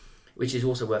media, which is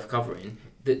also worth covering,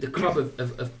 the club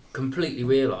have completely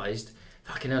realised,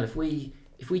 fucking hell, if we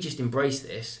just embrace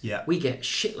this, we get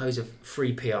shitloads of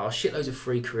free PR, shitloads of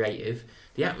free creative.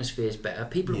 The atmosphere is better.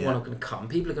 People are going to come.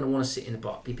 People are going to want to sit in the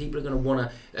Barclay. People are going to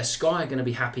want to. Sky are going to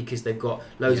be happy because they've got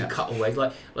loads of cutaways.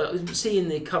 Like seeing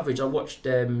the coverage, I watched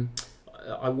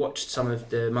I watched some of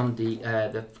the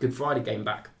the Good Friday game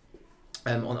back.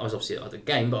 I was obviously at the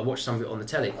game, but I watched some of it on the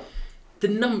telly. The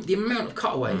amount of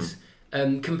cutaways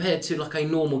compared to like a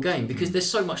normal game, because there's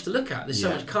so much to look at. There's so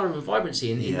much colour and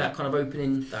vibrancy in that kind of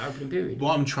opening period.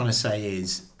 What I'm trying to say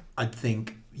is, I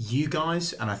think you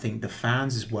guys and I think the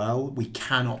fans as well, we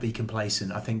cannot be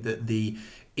complacent. I think that the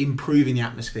improving the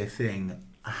atmosphere thing,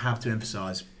 I have to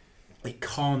emphasise, it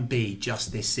can't be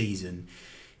just this season.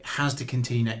 It has to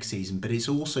continue next season, but it's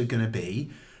also going to be,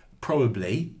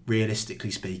 probably,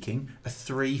 realistically speaking, a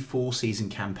 3-4 season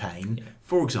campaign,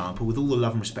 for example, with all the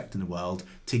love and respect in the world,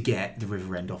 to get the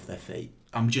River End off their feet.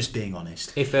 I'm just being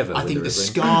honest. If ever. I think the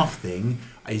scarf thing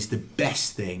is the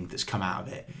best thing that's come out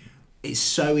of it. It's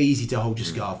so easy to hold your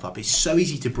scarf up. It's so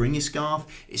easy to bring your scarf.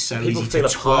 It's so People easy feel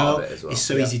to a part twirl. of it as well. It's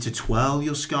so easy to twirl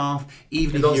your scarf,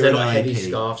 even As long if as you're they're an not heavy IAP.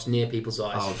 scarves near people's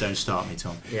eyes. Oh, don't start me,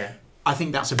 Tom. Yeah. I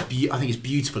think that's I think it's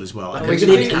beautiful as well. I Like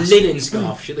think a it's linen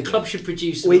scarf. The club should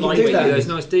produce We can do lightweight. that. Those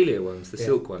nice Delia ones, the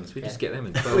silk ones. We just get them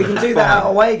in. We can do that at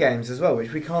away games as well,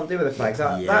 which we can't do with the flags.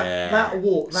 That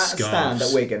Scarves. stand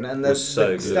at Wigan and the Was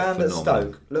so good, stand at phenomenal.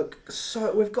 Stoke look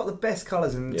so. We've got the best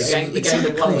colours in The game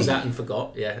that Plum was at and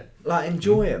forgot. Yeah. Like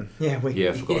enjoy them. Yeah,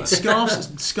 I forgot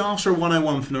that. Scarves are a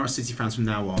 101 for Norwich City fans from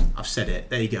now on. I've said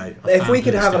it. There you go. If we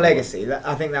could have a legacy,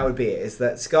 I think that would be it. Is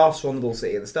that scarves for Ball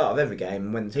City at the start of every game,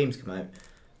 and when the teams come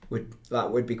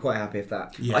out, we'd be quite happy if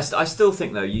that. Yeah. I still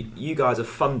think though, you guys have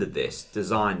funded this,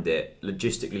 designed it,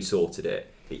 logistically sorted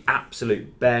it. The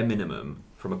absolute bare minimum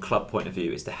from a club point of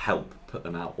view is to help put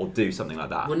them out or do something like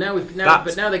that. Well, now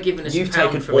they're giving us. You've a pound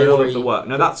taken from all every, of the work.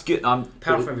 No, that's good. Pound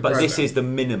for every But this programme. is the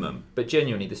minimum. But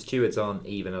genuinely, the stewards aren't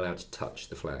even allowed to touch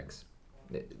the flags.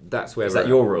 That's where Is we're that at.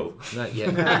 your rule? No,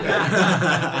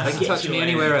 yeah. They can touch me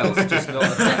anywhere else, just not.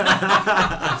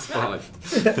 That's fine.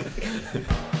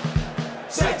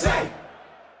 Say.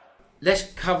 Let's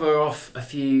cover off a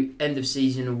few end of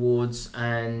season awards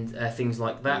and things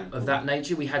like that of that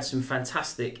nature. We had some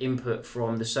fantastic input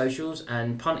from the socials,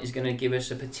 and Punt is going to give us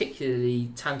a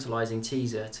particularly tantalising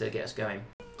teaser to get us going.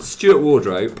 Stuart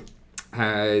Wardrope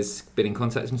has been in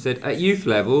contact and said, at youth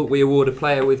level, we award a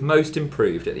player with most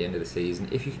improved at the end of the season.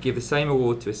 If you could give the same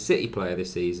award to a City player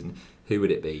this season, who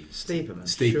would it be? Steeperman.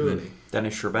 Steeperman.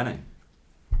 Dennis Shrabeni.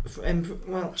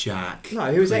 Well, Jack.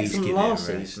 no, he was please excellent give it a last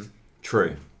rest. season.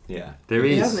 True. Yeah.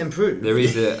 He hasn't improved. There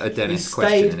is a Dennis He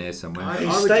question stayed- in here somewhere. He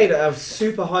I would stayed get- at a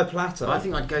super high plateau. I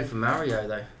think I'd go for Mario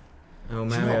though. Oh,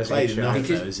 He's not Mario's a played good enough, shout.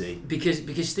 Because- though, has he?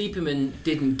 Because Steeperman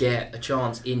didn't get a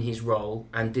chance in his role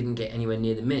and didn't get anywhere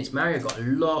near the minutes. Mario got a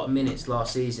lot of minutes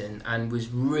last season and was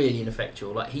really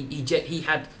ineffectual. Like he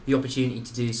had the opportunity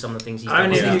to do some of the things he's done.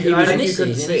 Only if He you- was only in if this you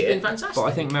couldn't season. see He's it. been fantastic. But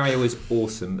I think Mario was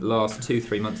awesome. Last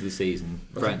 2-3 months of the season,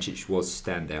 Vrancic was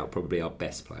standout, probably our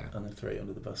best player.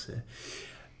 Under the bus here.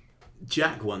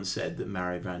 Jack once said that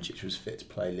Mario Vrancic was fit to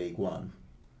play League One.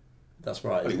 That's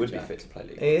right. He would be Jack? fit to play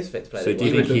League. He is fit to play. So League do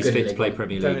you One. think look he's good in fit to League play One.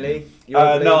 Premier Premier League? League?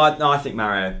 Europa League? No, I think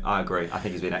Mario. I agree. I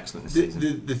think he's been excellent this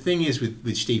season. The thing is with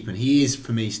Steepen, he is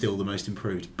for me still the most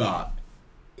improved, but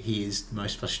he is the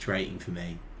most frustrating for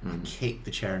me. I kick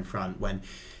the chair in front when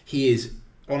he is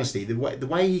honestly the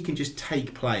way he can just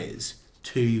take players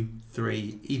 2,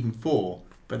 3, even 4,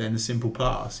 but then the simple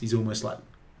pass, he's almost like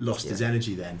lost his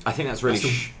energy. Then I think that's really That's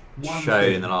the one shown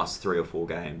thing. in the last 3 or 4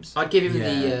 games. I'd give him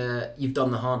Yeah. the "You've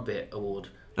done the hard bit" award.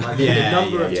 Like Yeah, the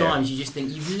number of yeah. times you just think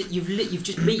you've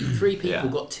just beaten 3 people, Yeah.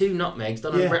 got 2 nutmegs,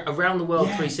 done Yeah. a around the world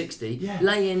Yeah. 360, Yeah.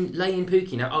 lay in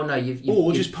Pookie now. Oh no, you've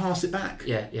or just pass it back.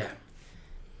 yeah.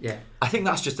 I think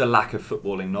that's just a lack of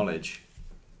footballing knowledge.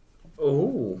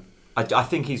 Ooh. I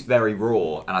think he's very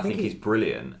raw, and I think he- he's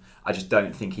brilliant. I just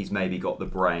don't think he's maybe got the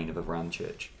brain of a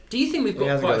Vrancic. Do you think we've He got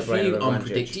hasn't quite got a the brain few of a Vrancic.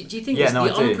 unpredictable? Do you think Yeah, it's no,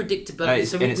 the I do. unpredictability? No, it's-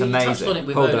 so and it's we touched amazing. on it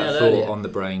with Hold that Ernell thought earlier. on the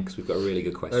brain because we've got a really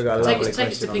good question. We've got a Take lovely us to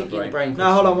question on Pinky the in the brain.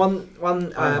 No, hold on. question. One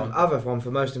Hang on. other one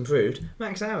for most improved.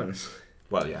 Max Aarons.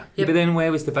 Well, yeah. Yeah, but then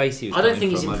where was the base he was I don't coming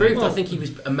think he's from? improved. don't I think he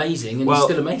was amazing, and he's Well,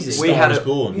 still amazing. We had Star is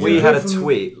born. we had a From-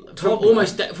 tweet. from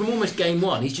almost game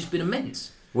one, he's just been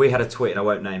immense. We had a tweet, and I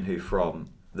won't name who from,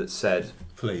 that said,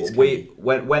 Please.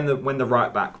 when the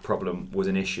right back problem was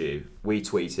an issue, we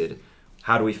tweeted,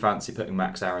 how do we fancy putting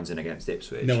Max Aarons in against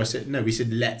Ipswich? No, we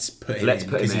said let's put him Let's in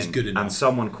put him because in. he's good enough. And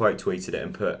someone quote tweeted it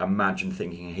and put, imagine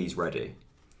thinking he's ready.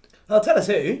 Oh, tell us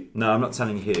who. No, I'm not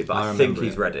telling you who, but I I think remember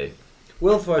he's it. ready.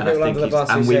 Will throw And I people think under the he's- bus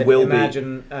and who we said, will be-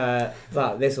 imagine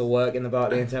that this will work in the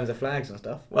Bartley in terms of flags and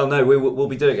stuff. Well, no, we'll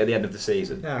be doing it at the end of the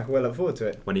season Yeah, we'll look forward to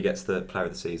it. when he gets the Player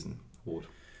of the Season award.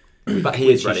 But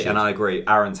he is he ready, should. and I agree.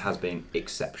 Aarons has been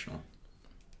exceptional.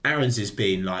 Aarons has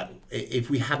been like, if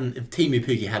Timu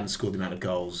Pukki hadn't scored the amount of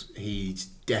goals, he'll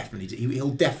definitely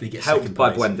get Helped second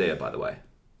by place. Buendia, by the way.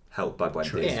 helped by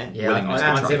Buendia's Yeah. willingness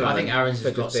I to try. think Aaron's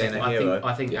has For got just being second. a hero.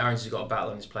 I think Aaron's has got a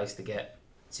battle in his place to get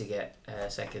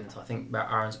second. I think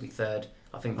Aaron's will be third.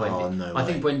 I think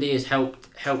Buendia's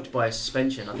helped by a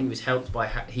suspension. I think it was helped by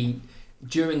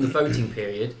during the voting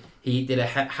period. He did a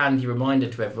handy reminder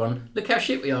to everyone. Look how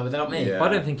shit we are without me. I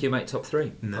don't think he'll make top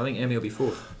 3. No. I think Emmy will be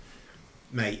 4th.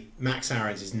 Mate, Max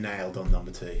Aarons is nailed on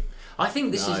number 2. I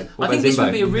think this No. is. What I think about this would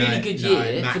Zimbo? be a really good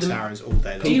year Max for the. Aarons all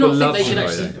day long. Do you not People think love they should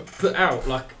Zimbo, actually put out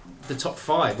like the top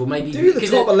 5 or maybe Do the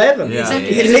because top there- 11. Yeah. Exactly. You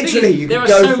because the thing literally, is, you there could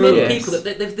are go so through many it. people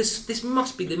that this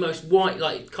must be the most wide,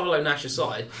 like Carlo Nash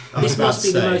aside. I was This about must to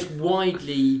be the say. most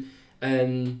widely.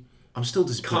 I'm still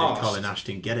disappointed Cast. Colin Nash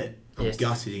didn't get it. I'm Yes.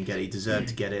 gutted he didn't get it. He deserved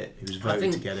to get it. He was I voted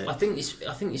think. to get it. I think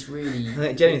it's really.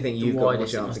 I genuinely think the you've got more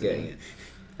widest it chance must of have getting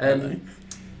been. it.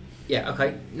 Yeah.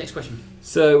 Okay. Next question.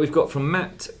 So we've got from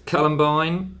Matt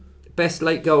Columbine, Best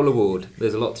Late Goal Award.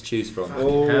 There's a lot to choose from.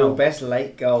 Oh, hell. best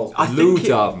late goal. I think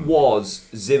Ludum. it was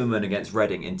Zimmerman against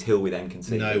Reading until we then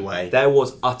conceded. No way. There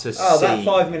was utter Oh, that siege.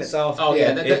 5 minutes after. Oh, yeah,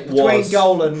 it between was-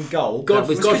 goal and goal. God-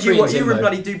 Because Godfrey you and were in Zimbo.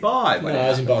 bloody Dubai. No, I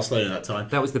was in Barcelona that time.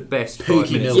 That was the best Pookie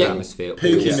 5 minutes Millwall. of atmosphere.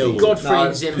 Pookie all season. Millwall. Godfrey No,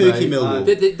 and Zimbo. Pookie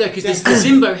Millwall. Because the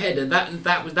Zimbo header,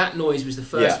 that noise was the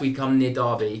first Yeah. we've come near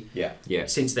Derby Yeah. Yeah.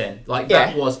 since then. Like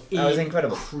Yeah, that was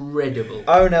incredible. incredible.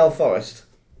 Ownell Forest.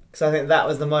 Because I think that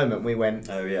was the moment we went,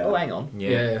 Oh yeah. oh, hang on.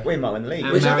 Yeah. We might win the league.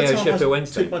 And Was that the Mario time Sheffield I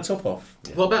Wednesday. took my top off?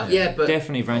 What about but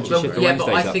Definitely Rancho well, Sheffield yeah, but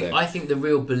Wednesday's I think the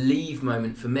real believe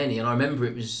moment for many, and I remember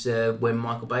it was when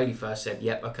Michael Bailey first said,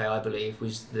 "Yep, okay, I believe,"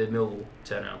 was the Millwall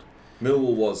turnout.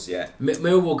 Millwall was, yeah.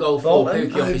 Millwall goal for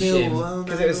Bolton? Pookie off his shin.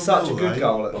 Because it was such a good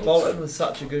goal. Bolton was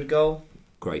such a good goal.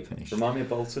 Great finish. Remind me of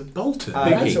Bolton. Bolton.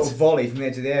 That Big sort Heat. of volley from the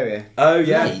edge of the area. Oh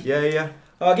yeah. Mate. Yeah.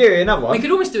 I'll give you another We one. could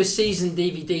almost do a season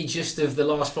DVD just of the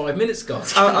last 5 minutes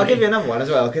goals. I'll give you another one as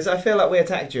well, because I feel like we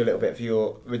attacked you a little bit for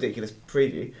your ridiculous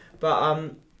preview. But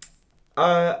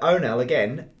Ownell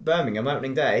again, Birmingham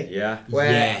opening day, Yeah.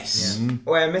 where Yes.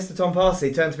 where Mr. Tom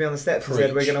Parsley turned to me on the steps and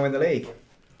said, Preach. "We're going to win the league."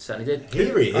 Certainly did.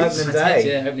 Here he is. Opening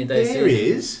day. Yeah, opening day. Here he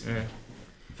is.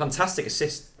 Fantastic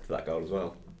assist for that goal as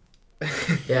well.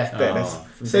 Yeah. Dennis,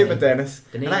 Oh. super Dennis.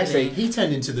 Denny, And actually, Denny. He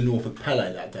turned into the Norfolk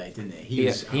Pele that day, didn't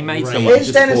he? He made outrageous. someone is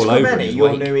just Dennis fall over in Clemeni his your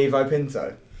wake. new Ivo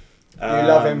Pinto? You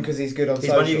love him because he's good on He's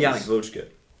my socials. new Yannick Vulchka.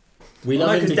 We No,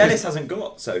 love him because Dennis hasn't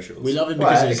got socials. we love him Well,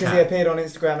 because of his because he hat. appeared on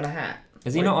Instagram in a hat.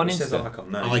 Is he not on It says Insta?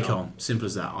 icon. No, he's not. Icon. Simple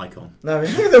as that. Icon. No, look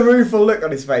at the rueful look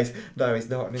on his face. No, he's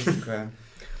not on Instagram.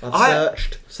 I've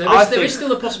searched. So I there is think-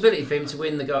 still a possibility for him to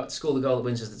win the goal, to score the goal that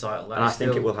wins us the title. That And I is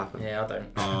think still- it will happen. Yeah, I don't.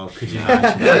 Oh, could you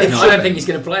imagine? I don't think he's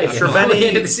going to play If again before the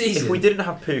end of the Shreveni, season. if we didn't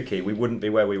have Pookie, we wouldn't be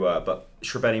where we were. But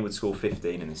Shreveni would score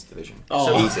 15 in this division. Oh.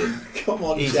 So easy. Come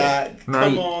on, Easy. Jack. Mate,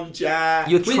 Come on, Jack.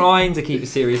 You're trying to keep a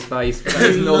serious face. But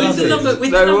that's with nonsense. the number,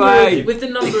 No way. with the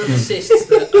number of assists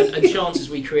and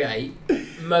chances we create,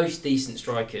 most decent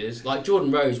strikers like Jordan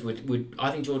Rose would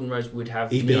I think Jordan Rose would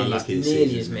have He's been nearly, unlucky this nearly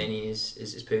season, as hasn't many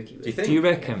as Pookie would. Do you think? Do you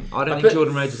reckon? I don't I think put-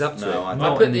 Jordan Rose is up to No, it. I-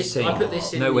 Not I put in this. this team. I put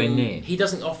this in. Nowhere the- near. He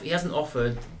doesn't offer. He hasn't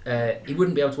offered. He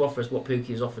wouldn't be able to offer us what Pookie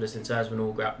has offered us in terms of an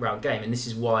all-round game, and this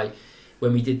is why.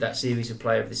 When we did that series of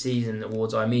Player of the Season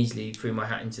awards, I immediately threw my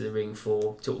hat into the ring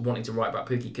for wanting to write about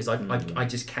Pookie because I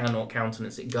just cannot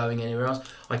countenance it going anywhere else.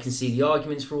 I can see the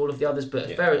arguments for all of the others, but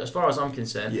as far as I'm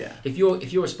concerned, Yeah. if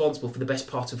you're responsible for the best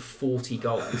part of 40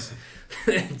 goals,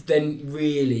 then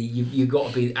really you got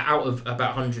to be out of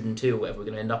about 102 or whatever we're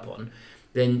going to end up on.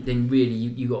 Then really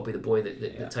you got to be the boy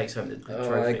that takes home the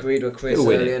trophy. I agreed with Chris He'll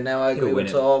win earlier. it. Now I He'll agree win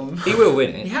with it. Tom. He will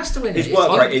win He it. has to win His it.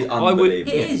 work It's- rate is I would-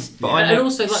 unbelievable. It is, But I and know-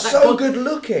 also like that. So good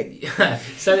looking.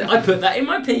 So I put that in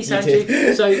my piece, You Andrew.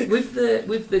 did. So with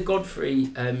the Godfrey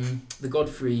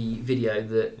video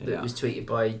that was tweeted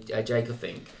by Jake, I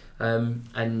think,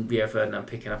 and Rio Ferdinand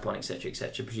picking up on etc.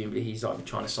 Presumably he's either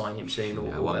trying to sign him soon or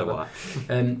Yeah, I wonder whatever.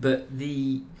 why. But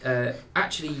the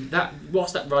actually that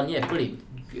whilst that run, brilliant.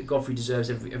 Godfrey deserves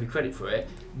every credit for it.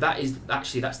 That's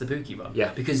the Pookie run.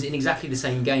 Yeah. Because in exactly the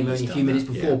same game, He's only a done few minutes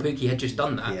that, before, yeah. Pookie had just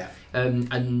done that. Yeah.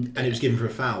 And it was given for a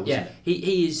foul, wasn't yeah, it?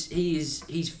 he's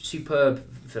superb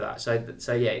for that.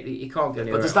 So yeah, he can't go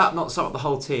anywhere. But does else. that not sum up the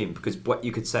whole team? Because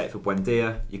you could say it for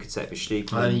Buendia, you could say it for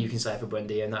Shiki. I don't think you can say it for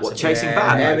Buendia, and that's What, a chasing bit,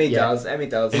 back? Emmy Yeah. does. Emmy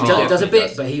does. He He does a definitely bit,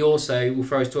 does. but he also will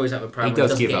throw his toys out of the pram. He He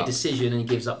does doesn't give get up. a decision, and he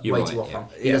gives up You're way right, too yeah. often.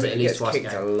 He does it at least twice a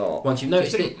kicked a game. lot. Once you've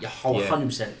noticed Do you it, you're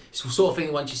 100%. It's the sort of thing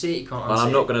that once you see it, you can't unsee Well,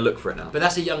 I'm not it. going to look for it now. But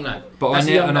that's a young lad. But That's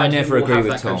a young I lad who never will agree have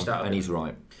with that Tom, coached out of and him. he's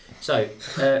right. So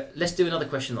let's do another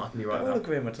question that I can be right I will about.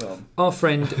 agree with Tom. Our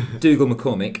friend Dougal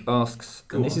McCormick asks,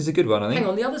 and this is a good one, I think. Hang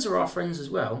on, the others are our friends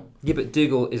as well. Yeah, but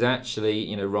Dougal is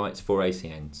actually, writes for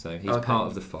ACN, so he's Okay. part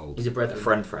of the fold. He's a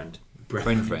brethren. Friend.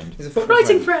 Friend. He's a football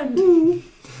Writing friend. friend.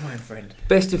 My friend.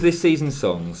 Best of this season's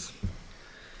songs.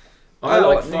 I Oh,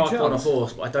 like what, New Farke on a Chance?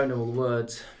 horse, but I don't know all the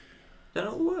words. Don't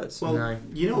know all the words. Well, No.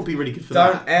 you know what would be really good for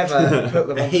Don't that? ever put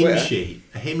them A on hymn Twitter. sheet.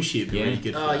 A hymn sheet would be Yeah. really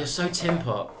good for Oh, that. you're so Tim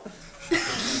Pot.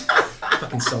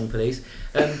 Fucking song, please.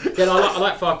 Yeah, no, I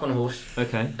like Farke on a horse.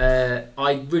 Okay.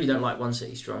 I really don't like One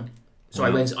City Strong.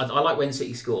 Sorry, Wow. I like When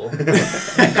City Score.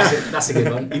 That's a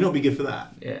good one. You know what would be good for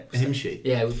that? Yeah. A hymn sheet.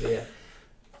 Yeah, yeah.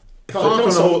 Come Farke on, on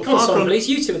a song, horse- please.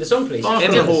 You two with the song, please. Farke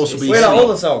on a horse will be We like sweet. all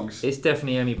the songs. It's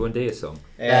definitely Emi Buendia's song.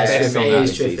 Yeah, Best it's song it out is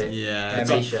this terrific. season. Yeah. Yeah, it's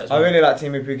t-shirt as I well. really like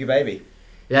Timmy Pookie Baby.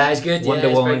 Yeah, it's good. Wonder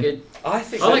yeah, it's Why. very good. I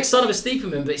think I like Son of a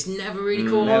Steeperman, but it's never really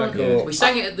caught never on. caught. We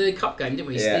sang it at the cup game, didn't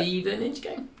we? Yeah. Steve and Inch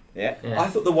game. Yeah. Yeah. I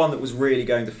thought the one that was really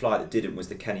going to fly that didn't was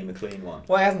the Kenny McLean one.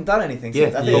 Well, he hasn't done anything Yeah,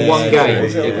 since. I for think one it's game,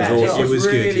 it's it was catchy. awesome. It was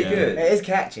good, really yeah. good. It is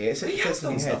catchy. It's But he fits has in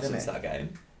done your head, stuff doesn't since it? that game.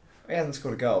 He hasn't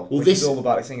scored a goal. Well, Which this- is all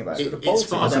about singing about. it- It, it's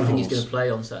I fast. don't think he's horse. going to play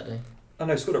on Saturday. Oh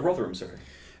no, scored at Rotherham, sorry.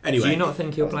 Anyway. Do you not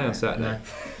think he'll play on Saturday? No.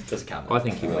 Doesn't count. I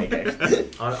think he will.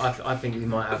 I think we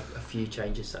might have a few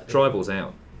changes Saturday. Tribal's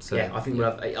out. So Yeah, I think we'll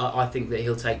have. I think that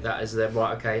he'll take that as the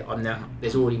right. Okay, I'm now.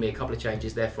 There's already me a couple of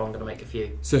changes, therefore I'm going to make a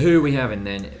few. So who are we having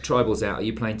then? Tribal's out. Are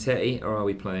you playing Tetty or are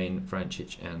we playing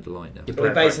Francic and Leitner? You're Are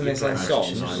we playing basing you're this on playing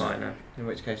songs? Francic and Leitner. in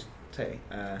which case, Teddy.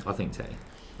 I think Tetty.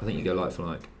 I think you go like for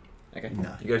like. Okay.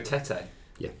 No. You go Tete.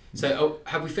 So,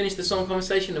 have we finished the song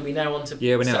conversation? Are we now on to?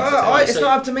 Yeah, we're now Saturday? on to It's So-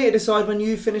 not up to me to decide when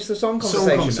you finish the song Song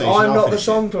conversation. conversation, I'm I'll not the finish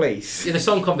song police. Yeah, the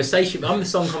song conversation. I'm the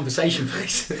song conversation,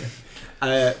 please.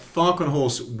 Farke on a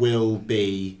Horse will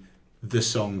be the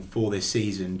song for this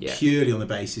season, Yeah. purely on the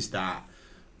basis that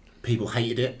people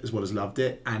hated it as well as loved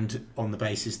it, and on the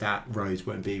basis that Rose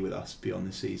won't be with us beyond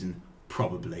this season,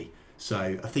 probably. So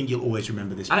I think you'll always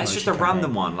remember this. And it's just a promotion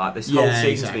random campaign. one. Like this whole Yeah,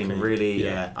 season's exactly. been really.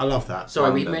 Yeah, I love that. Sorry,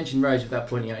 we Random. mentioned Rose without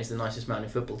pointing out he's the nicest man in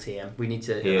football. TM. We need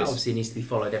to. He is. Obviously, needs to be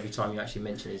followed every time you actually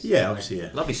mention his. Yeah, obviously, yeah.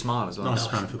 Lovely smile as well. Nice.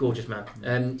 Oh, man of football. gorgeous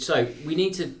man. So we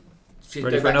need to. Ready go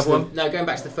for back to another one? No, going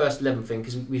back to the first 11 thing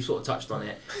because we've sort of touched on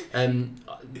it.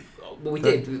 Well, we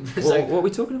did. What, So what are we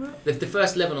talking about? the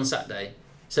first 11 on Saturday.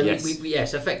 So Yes.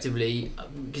 so effectively,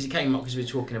 because it came up because we were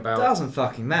talking about. Doesn't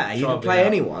fucking matter. You Try can play it out.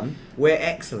 anyone. We're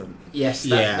excellent. Yes,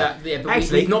 Yeah. but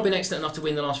Actually- we've not been excellent enough to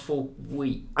win the last 4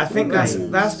 weeks. I think Ooh.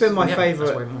 that's been my Yeah,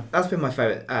 favourite. that's why- That's been my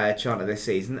favourite chant of this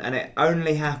season, and it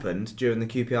only happened during the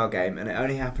QPR game, and it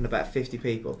only happened about 50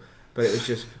 people. But it was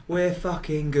just, we're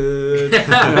fucking good.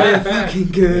 We're fucking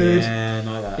good. Yeah,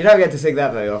 like that. You don't get to sing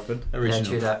that very often. Yeah, Original.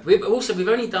 true that. We've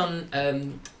only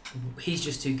done He's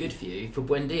Just Too Good For You for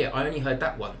Buendia. I only heard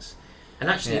that once. And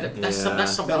actually, Yeah. that's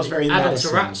something That was very adult to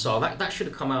Madison. rap style. That should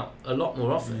have come out a lot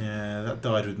more often. Yeah, that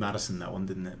died with Madison, that one,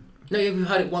 didn't it? No, yeah, we've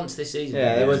heard it once this season.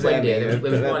 Yeah, there was Buendia. Emmy, There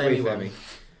was but one brief Emmy one.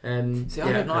 Emmy. See,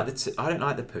 I don't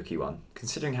like the Pookie one.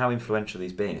 Considering how influential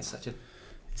he's been, it's such a.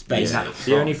 It's Yeah. basic.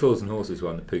 The only Fools and Horses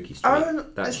one, the Pookie Street. Oh,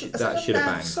 that should have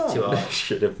banged. Too hard.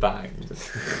 Should have banged.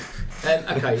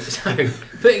 Okay, so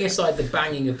putting aside the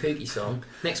banging of Pookie song,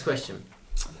 next question.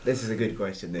 This is a good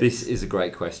question. This is a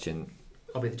great question.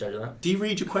 I'll be the judge of that. Do you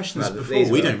read your questions No, before? these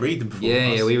We were- don't read them before.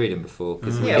 Yeah, we read them before.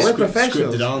 'Cause Mm. Yeah, we're Script-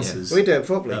 professionals. Scripted answers. We do it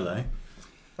properly. Hello.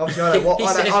 Obviously,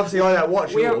 I don't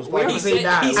watch We are- yours, we but I are- can see He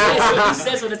that.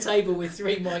 says on a table with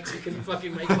 3 mics we can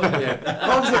fucking make one.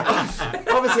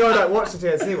 Obviously, I don't watch the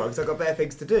TNC one because I've got better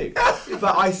things to do.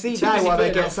 But I see Too now busy why they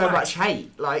putting get out so facts. much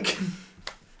hate. Like,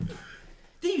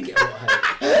 Do you get a lot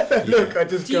of hate? look, I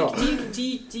just got.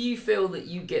 Do you feel that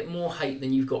you get more hate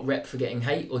than you've got rep for getting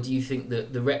hate, or do you think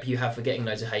that the rep you have for getting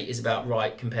loads of hate is about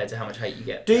right compared to how much hate you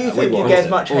get? Do you think you what? get as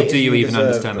much Or hate do as you even deserve,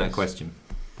 understand that Chris? question?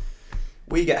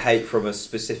 We get hate from a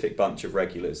specific bunch of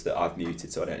regulars that I've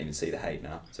muted, so I don't even see the hate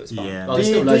now. So it's fine. Yeah. Oh, Do there's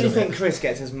you, still do loads you of think it. Chris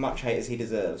gets as much hate as he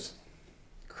deserves?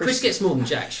 Chris gets more than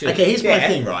Jack should. Okay, here's my Yeah,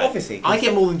 thing, right? obviously. I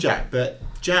get more than Jack, but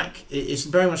Jack is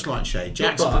very much like Shay.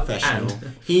 Jack's a But, professional.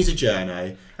 and- He's a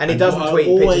journo. And he doesn't what I tweet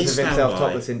always pictures of stand himself by-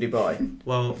 topless in Dubai.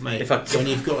 Well, mate, If I- when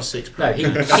you've got a six No, pack. he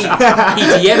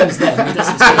DMs them. He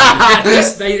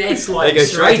doesn't. They slide They go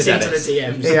straight straight to into the Dennis.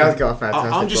 DMs. He has got a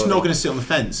fantastic I'm just body. not going to sit on the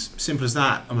fence. Simple as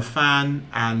that. I'm a fan,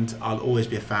 and I'll always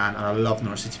be a fan, and I love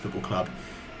Norwich City Football Club.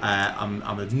 I'm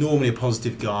normally a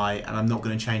positive guy, and I'm not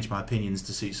going to change my opinions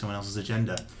to suit someone else's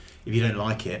agenda. If you don't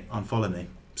like it, unfollow me.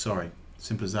 Sorry.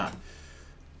 Simple as that.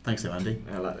 Thanks, though, Andy.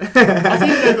 I like I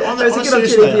think, on It's a a good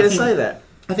serious opportunity note, to say that.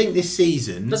 I think this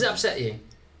season. Does it upset you?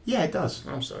 Yeah, it does.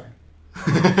 I'm sorry.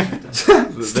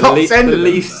 Stop sending the them.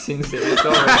 least sincere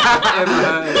sorry I've ever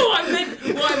heard. What I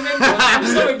meant was, I'm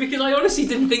sorry because I honestly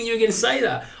didn't think you were going to say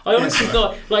that. I honestly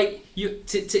thought, like,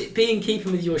 to be in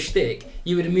keeping with your shtick,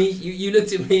 you would immediately you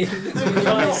looked at me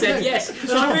and said yes.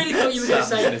 And I really thought you were going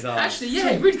to say, actually,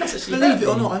 yeah, it really does actually. Believe it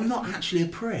or not, I'm not actually a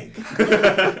prick.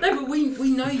 No, but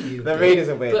we know you. The reader's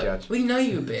a weird judge. We know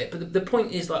you a bit, but the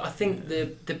point is, like, I think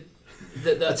the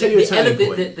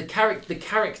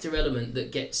character element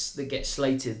that gets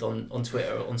slated on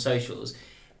Twitter or on socials,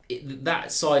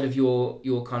 that side of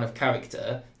your kind of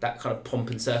character, that kind of pomp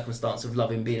and circumstance of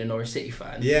loving being a Norwich City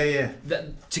fan. Yeah.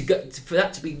 For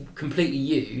that to be completely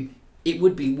you, it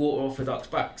would be water off a duck's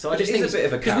back. So I just think it's a bit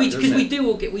of a because we do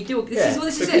all get this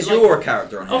is because it. you're a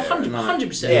character on here.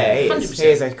 100%. Yeah, he 100%.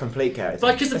 is a complete character.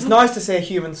 Like, it's nice to see a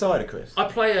human side of Chris. I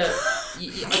play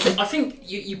I think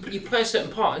you play a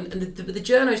certain part, and the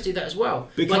journos do that as well.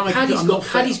 But like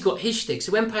Paddy's got his shtick.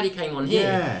 So when Paddy came on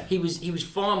here, he was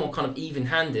far more kind of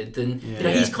even-handed than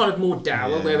he's kind of more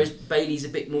dour, whereas Bailey's a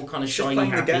bit more kind of shiny,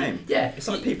 playing happy. the game. Yeah, It's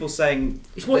like people saying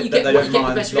it's what you get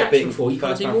the best reaction for. You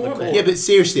can't do more of it. Yeah, but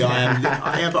seriously, I am.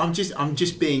 But I'm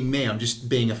just being me. I'm just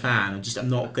being a fan. I'm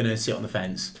not going to sit on the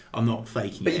fence. I'm not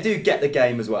faking But it. you do get the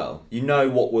game as well. You know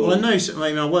what will. Well, I know. I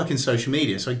mean, I work in social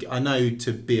media, so I know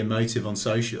to be emotive on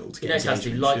social to get He knows how to do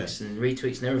engagement. likes and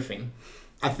retweets and everything.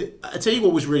 I tell you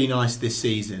what was really nice this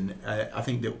season. I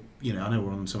think that I know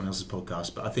we're on someone else's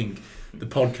podcast, but I think the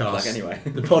podcast. Plug anyway.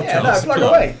 The podcast. plug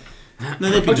away.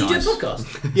 No, they'd be Did you do a nice.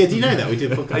 podcast? Yeah, do you know that we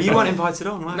did a podcast? You weren't invited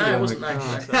on, were you? No, I wasn't. No.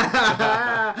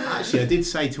 Actually, I did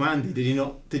say to Andy, did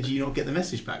you not get the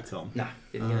message back, Tom? No,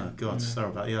 didn't get Oh it. God, sorry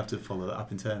about that. You have to follow that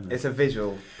up internally. It's a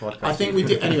visual podcast. I think we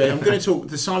did. Anyway, I'm going to talk.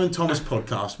 The Simon Thomas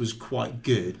podcast was quite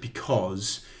good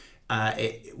because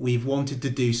we've wanted to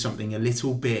do something a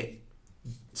little bit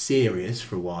serious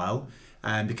for a while,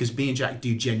 because me and Jack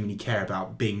do genuinely care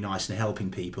about being nice and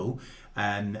helping people,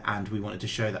 and we wanted to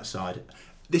show that side.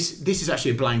 This is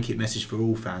actually a blanket message for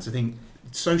all fans. I think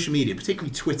social media,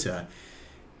 particularly Twitter,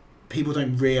 people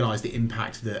don't realise the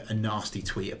impact that a nasty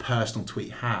tweet, a personal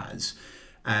tweet has.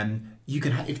 You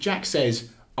can if Jack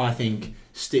says, I think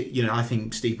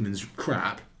Steepman's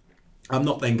crap, I'm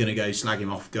not then going to go slag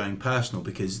him off going personal,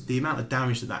 because the amount of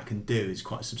damage that can do is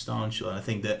quite substantial. And I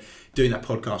think that doing that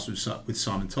podcast with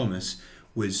Simon Thomas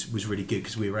was really good,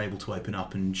 because we were able to open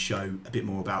up and show a bit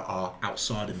more about our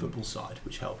outside of football side,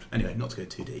 which helped. Anyway, not to go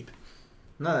too deep.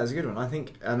 No, that's a good one. I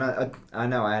think, and I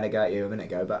know I had a go at you a minute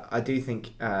ago, but I do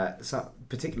think,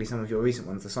 particularly some of your recent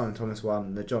ones, the Simon Thomas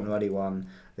one, the John Ruddy one,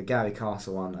 the Gary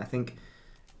Castle one, I think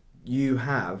you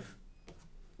have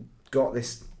got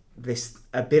this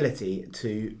ability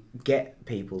to get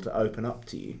people to open up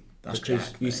to you. That's because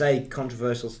Jack, you mate. say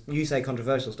controversial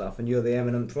stuff, and you're the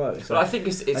eminent pro. So But I think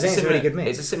it's a really good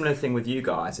mix. It's a similar thing with you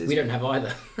guys. We don't have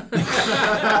either.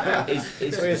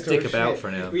 It's Stick about for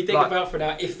now. We think about for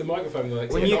now if the microphone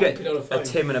works. when if you not, get put it on a phone. a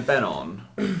Tim and a Ben on,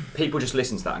 people just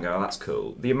listen to that and go, "Oh, that's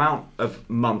cool." The amount of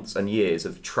months and years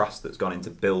of trust that's gone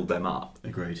into build them up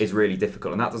Agreed. is really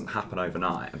difficult, and that doesn't happen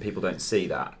overnight, and people don't see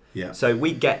that. Yeah. So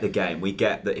we get the game. We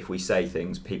get that if we say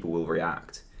things, people will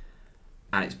react,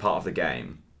 and it's part of the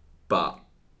game. But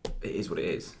it is what it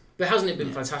is. But hasn't it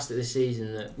been fantastic this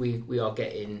season that we are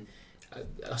getting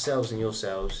ourselves and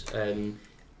yourselves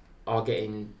are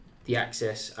getting the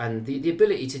access and the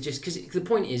ability to just, because the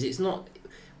point is, it's not,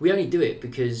 we only do it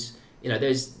because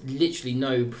there's literally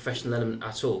no professional element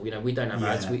at all. We don't have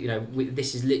ads.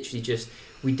 This is literally just,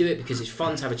 we do it because it's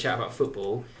fun to have a chat about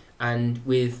football, and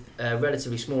with a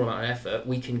relatively small amount of effort,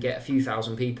 we can get a few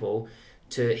thousand people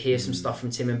to hear some stuff from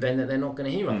Tim and Ben that they're not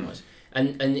going to hear otherwise.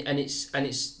 And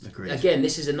it's Agreed. again,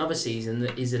 this is another season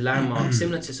that is a landmark,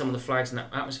 similar to some of the flags and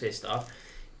atmosphere stuff,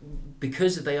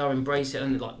 because they are embracing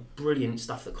and like brilliant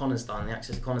stuff that Connor's done, the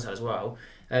access that Connor's had as well.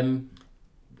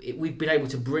 We've been able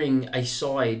to bring a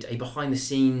side, a behind the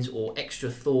scenes or extra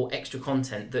thought, extra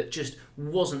content that just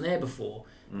wasn't there before.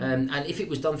 And if it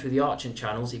was done through the Argent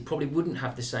channels, it probably wouldn't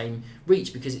have the same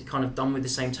reach, because it's kind of done with the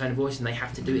same tone of voice, and they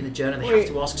have to do it in the journal, and they have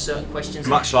to ask certain questions.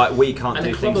 Much like we can't And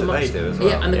do the club things are that they much- do as well.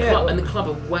 Yeah, and the club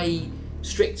are way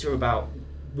stricter about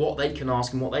what they can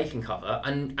ask and what they can cover.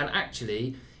 And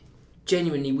actually,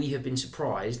 genuinely, we have been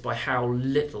surprised by how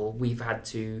little we've had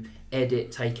to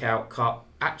edit, take out, cut.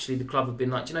 Actually, the club have been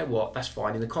like, do you know what? That's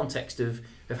fine in the context of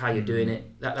how you're doing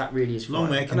it. That really is fine. Long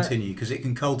may it continue, because it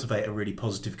can cultivate a really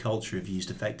positive culture if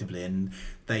used effectively, and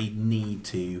they need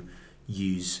to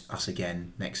use us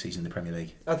again next season in the Premier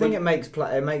League. I think it makes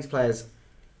players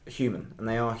human, and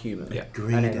they are human. Yeah.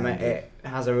 Agreed, And Andy. it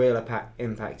has a real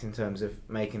impact in terms of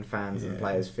making fans and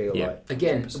players feel like.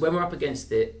 Again, when we're up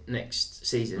against it next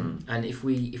season, and if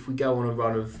we go on a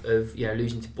run of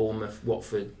losing to Bournemouth,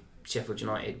 Watford, Sheffield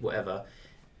United, whatever,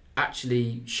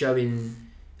 actually showing.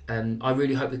 I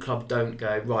really hope the club don't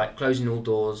go right, closing all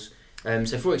doors,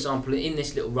 So, for example, in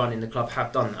this little run in the club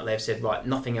have done that. They've said, right,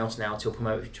 nothing else now till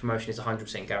promotion is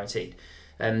 100% guaranteed.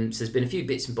 So there's been a few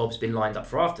bits and bobs been lined up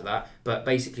for after that, but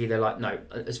basically they're like, no,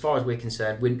 as far as we're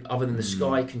concerned, other than the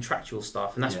Sky contractual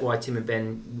stuff, and that's why Tim and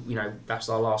Ben, that's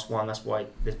our last one. That's why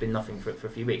there's been nothing for a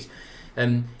few weeks.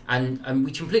 And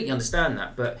we completely understand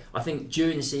that, but I think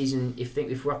during the season, if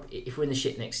we're in the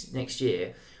shit next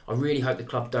year, I really hope the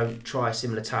club don't try a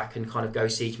similar tack and kind of go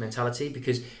siege mentality,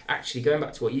 because actually going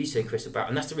back to what you said, Chris, about,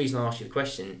 and that's the reason I asked you the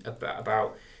question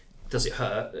about does it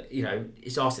hurt?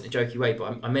 It's asked in a jokey way,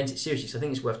 but I meant it seriously, so I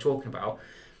think it's worth talking about.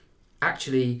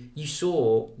 Actually, you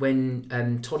saw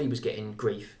when Toddy was getting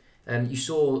grief, you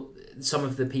saw some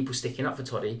of the people sticking up for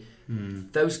Toddy.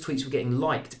 Those tweets were getting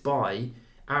liked by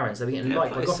Aaron's. They were getting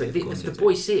liked by Goffin. The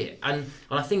boys see it, and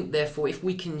I think therefore, if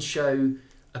we can show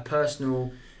a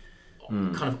personal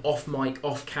kind of off-mic,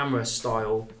 off-camera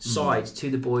style side to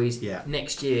the boys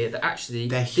next year, that actually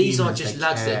these are just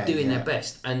lads that are doing their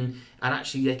best, and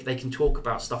actually they can talk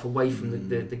about stuff away from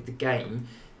the game,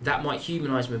 that might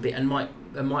humanise them a bit and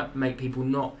might make people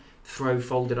not throw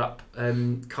folded up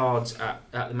cards at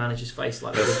the manager's face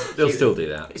like they'll still do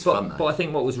that. It's fun, but I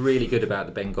think what was really good about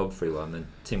the Ben Godfrey one and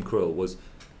Tim Krul was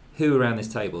who around this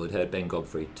table had heard Ben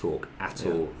Godfrey talk at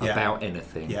all about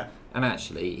anything. Yeah. And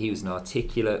actually, he was an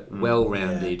articulate,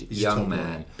 well-rounded young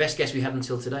man. Best guess we had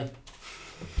until today.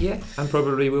 Yeah, and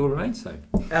probably will remain so.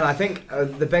 And I think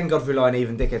the Ben Godfrey line,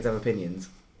 "Even dickheads have opinions,"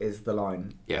 is the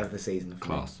line of the season.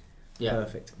 Class. Yeah,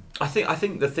 perfect. I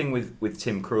think the thing with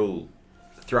Tim Krul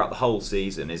throughout the whole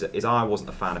season is I wasn't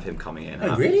a fan of him coming in.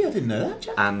 Oh, really? I didn't know that,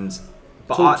 Jack.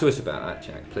 Talk to us about that,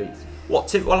 Jack, please. What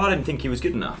Tim? Well, I didn't think he was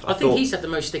good enough. I think he's had the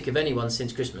most stick of anyone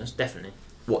since Christmas, definitely.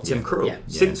 What, Tim Krul? Yeah.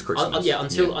 Since Christmas?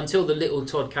 Until the little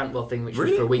Todd Cantwell thing, which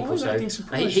was for a week or so.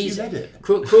 He's read it.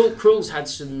 Krul's had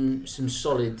some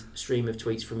solid stream of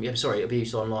tweets from you. I'm sorry,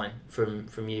 abuse online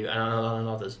from you and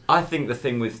others. I think the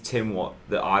thing with Tim,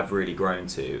 that I've really grown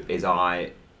to is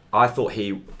I thought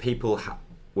people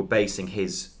were basing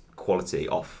his quality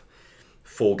off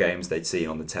 4 games they'd seen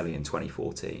on the telly in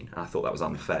 2014. And I thought that was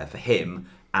unfair for him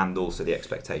and also the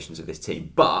expectations of this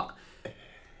team. But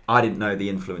I didn't know the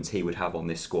influence he would have on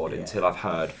this squad until I've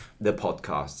heard the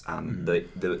podcasts and the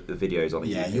videos on the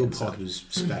YouTube. Yeah, your pod was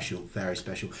special, very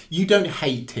special. You don't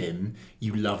hate Tim,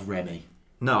 you love Remy.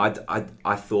 No,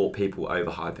 I thought people were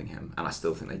overhyping him, and I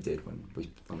still think they did when we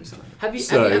signed him.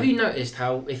 Have you noticed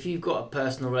how if you've got a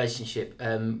personal relationship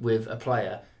with a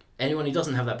player, anyone who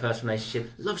doesn't have that personal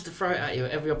relationship loves to throw it at you at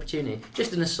every opportunity?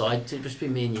 Just an aside, just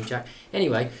between me and you, Jack.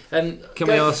 Anyway, can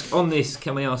we ask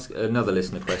another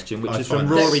listener question, which is from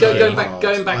Rory? Going back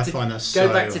to hard.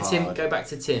 Tim. Go back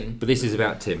to Tim. But this is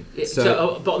about Tim.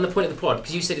 But on the point of the pod,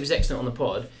 because you said it was excellent on the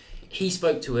pod, he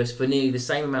spoke to us for nearly the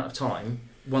same amount of time.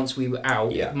 Once we were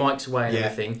out, mics away and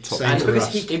everything, and because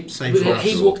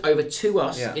he walked over to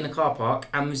us in a car park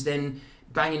and was then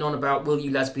banging on about, will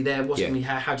you lads be there? How do you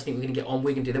think we're going to get on?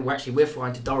 We're going to do that. We're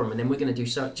flying to Durham and then we're going to do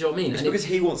so. Do you know what I mean? It's because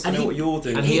he wants to know what you're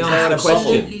doing. And he asked the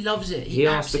question. He loves it. He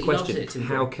asked the question,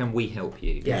 how can we help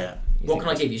you? Yeah. What can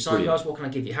I give you? Sign guys, what can I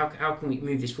give you? How can we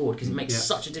move this forward? Because it makes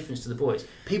such a difference to the boys.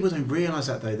 People don't realise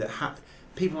that though, that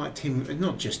people like Tim,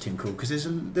 not just Tim Krul, because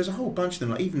there's a whole bunch of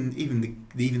them, like even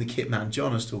the kit man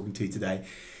John I was talking to today,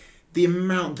 the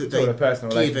amount that they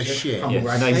give a shit.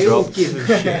 They all give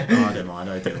a shit. I don't mind,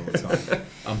 I do it all the time.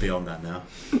 I'm beyond that now.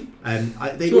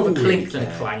 They all a really clink care.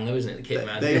 and a clang though, isn't it, the kit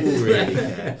man? They all really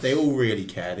care. They all really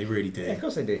care, they really do. Yeah, of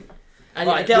course they do. And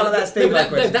right, get on to that Steve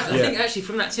question. I think actually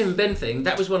from that Tim and Ben thing,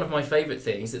 that was one of my favourite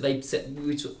things that they said.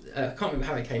 I can't remember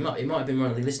how it came up. It might have been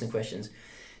one of the listener questions,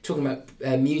 talking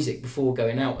about music before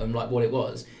going out and like what it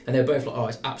was, and they were both like, "Oh,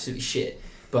 it's absolutely shit."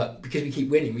 But because we keep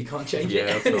winning, we can't change it.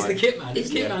 That's it's right. the kit man. The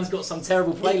kit man's got some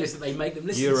terrible playlist that they make them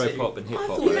listen to. Europop and hip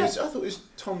hop. I thought it was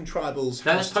Tom Tribal's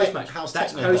No, that's post-match.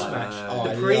 That's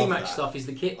post-match. The pre-match stuff is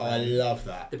the kit man. I love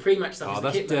that. The pre-match stuff is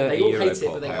the kit man. They all hate it,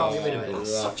 but they can't get rid of it.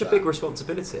 That's such a big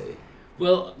responsibility.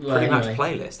 Well, Pre-match anyway.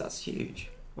 playlist, that's huge.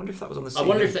 I wonder if that was on the I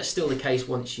wonder if that's still the case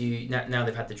once now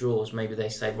they've had the draws. Maybe they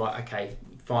say, right, okay,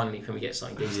 finally can we get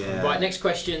something decent. Yeah. Right, next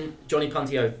question, Johnny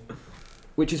Puntio.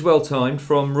 Which is well timed,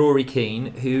 from Rory Keane,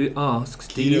 who asks,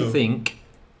 do you think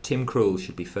Tim Krul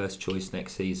should be first choice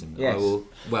next season? Yes.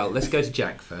 Well, let's go to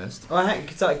Jack first. Can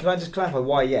I just clarify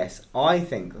why yes? I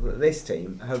think that this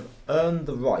team have earned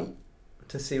the right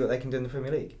to see what they can do in the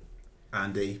Premier League.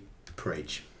 Andy,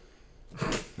 preach.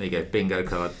 There you go, bingo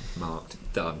card marked,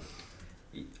 done.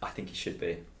 I think he should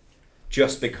be.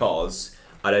 Just because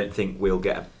I don't think we'll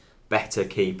get a better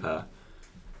keeper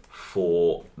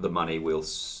for the money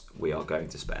we are going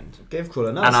to spend. Give Krul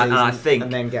another And season I think-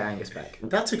 and then get Angus back.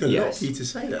 That took a lot Yes. for you to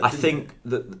say that. I didn't think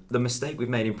that the mistake we've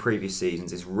made in previous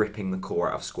seasons is ripping the core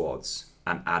out of squads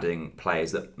and adding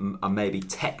players that are maybe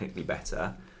technically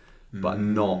better, but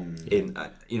not in.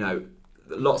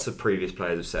 Lots of previous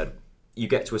players have said you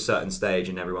get to a certain stage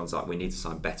and everyone's like, we need to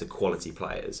sign better quality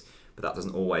players, but that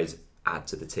doesn't always add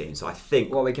to the team. So I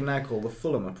think What we can now call the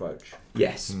Fulham approach.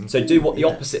 yes. So do what the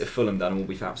opposite of Fulham done, and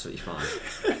we'll be absolutely fine.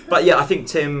 But yeah, I think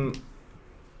Tim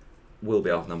will be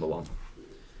our number one.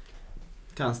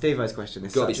 Come on, Steve-O's question.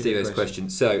 It's Got to be such a good Steve-O's question.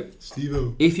 So, you?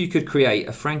 Steve-O. if you could create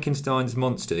a Frankenstein's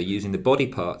monster using the body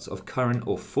parts of current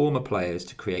or former players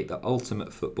to create the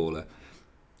ultimate footballer,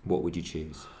 what would you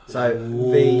choose?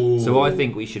 So I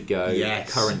think we should go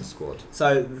Yes. current squad.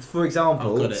 So, for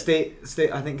example, I've got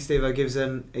it. I think Steve-O gives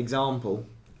an example.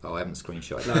 Oh, I haven't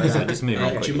screenshot No, it. So no. just move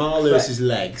on quickly. Jamal Lewis's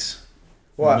legs.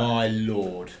 What? My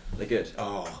lord. They're good.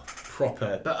 Oh,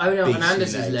 proper. But Onel beastly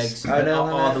Hernandez's legs Oh,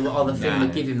 no, are the thing Nah.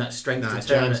 that give him that strength Nah, to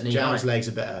turn Jam's, at knee Jam's high. legs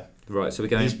are better. Right, so we're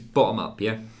going He's- bottom up,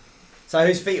 yeah? So,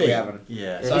 whose feet are we having?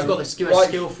 Yeah. Yeah, So he's got the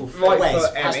skillful foot. right Wes.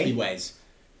 foot, Has to be Emmy. Wes.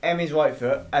 Emmy's right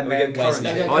foot, and We then get current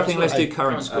current. squad. I think let's do Current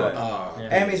current squad. squad. Oh. Yeah.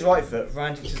 Emmy's right foot,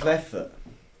 Vrancic's left foot.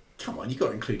 Come on, you've got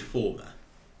to include former.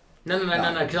 No,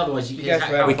 because otherwise You you go how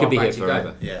forever. We far could be back here do you forever.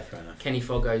 go? Yeah, fair enough. Kenny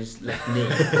Foggo's left knee.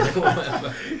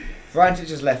 Whatever.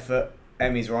 Vrancic's left foot,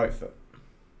 Emmy's right foot.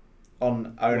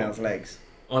 On Onel's legs.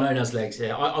 On Onel's legs,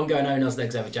 yeah. I'm going Onel's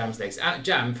legs over Jam's legs.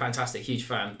 Jam, fantastic, huge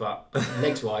fan, but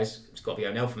legs-wise, it's got to be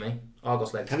Onel for me.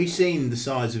 Argos legs. Have you seen the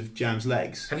size of Jam's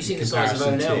legs? Have you seen in the size of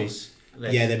comparison to- Onel's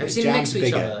legs? Yeah, Have you seen them next Jam's to each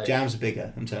bigger. other? Though? Jam's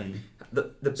bigger, I'm telling you. The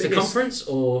biggest Circumference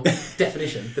or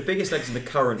definition? the biggest legs in the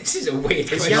current. This is a weird It's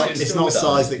question. not- It's not still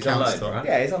size with that us. counts, He's on though. loan,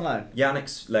 Yeah, he's on loan.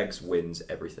 Yannick's legs wins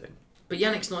everything. But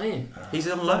Yannick's not here. He's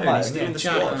on loan. loan, He's still in the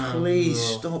Jack, squad. please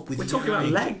Oh. stop with We're talking about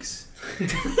Yannick. legs.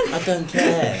 I don't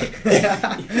care.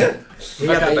 He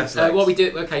had the best legs. What we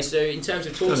do? Okay, so in terms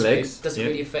of torso, legs, does it yeah.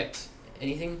 really affect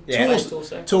anything? Yeah.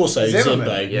 Torso. Torso, Zimmerman.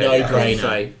 Zimbo, Yeah, no yeah.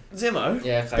 brainer. Zimmo.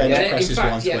 Yeah, okay. Bench Yeah, press in is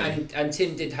fact, yeah, 120. and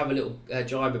Tim did have a little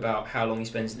jibe about how long he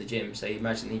spends in the gym, so you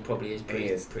imagine he probably is pretty, He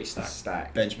is. pretty stacked.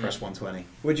 Stack. Bench press 120.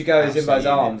 Would you go with Zimbo's Absolutely.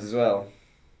 arms as well?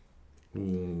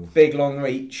 Ooh, Big, long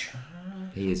reach.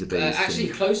 he is a beast. Actually,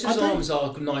 isn't Close's I don't- arms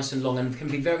are nice and long and can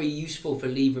be very useful for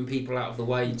levering people out of the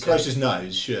way. Close as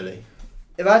nose, surely.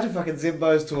 Imagine fucking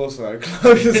Zimbo's torso,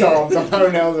 close his arms on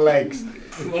Onel's legs.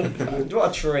 What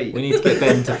a treat. he? We need to get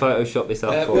Ben to Photoshop this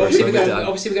up for us. obviously, when we're we're going, done.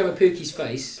 obviously, we're going with Pookie's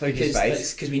face Pookie's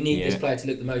face. because we need this Yeah. player to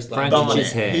look the most like Vrancic's Barnett.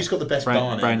 hair. Who's got the best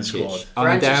Barnett in the squad? Vrancic.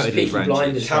 Vrancic's Undoubtedly Peaky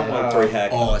Blinders Vrancic. hair. Count on 3 haircuts.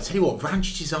 Oh, I tell you what,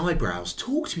 Vrancic's eyebrows.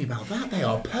 Talk to me about that. They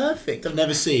are perfect. I've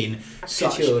never seen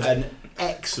such Pictured. an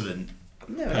excellent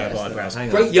pair of eyebrows. Hang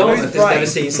on. Great Yarmouth has Right. never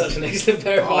seen such an excellent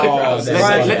pair of Oh, eyebrows. there's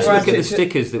Let's look at the Vrancic-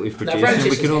 stickers that we've produced, and we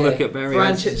Vrancic's can all hair. look at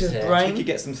variations. Vrancic's hair. I think he brain.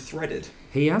 gets them threaded.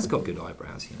 He has got good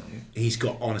eyebrows, you know. He's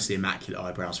got honestly immaculate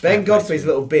eyebrows. Ben Fair play Godfrey's to him.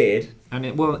 little beard. And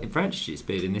Vrancic's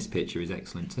beard in this picture is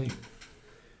excellent too.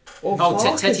 Or Oh,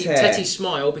 Farke's hair. Tetty's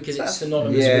smile because it's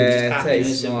synonymous with Yeah, his happiness.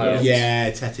 Tetty's and- smile. Yeah,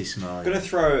 Tetty smile. I'm going to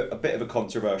throw a bit of a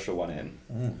controversial one in.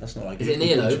 That's not like Is it an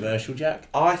earlobe? controversial, Jack.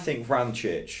 I think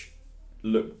Vrancic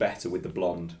looked better with the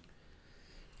blonde.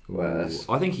 Worse.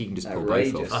 I think he can just pull both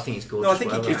Outrageous. I off. think he's gorgeous. No, I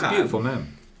think he well, can. He's a beautiful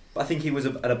man. But I think he was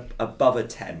above a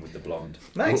 10 with the blonde.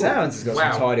 Max Ooh. Aarons has got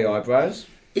Wow. some tidy eyebrows.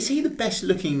 Is he the best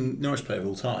looking Norwich player of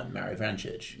all time, Mario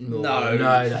Vrancic? No,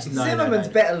 that's no. Zimmerman's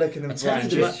no. better looking than I tell you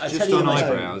the, Vrancic. I Just tell you the on most,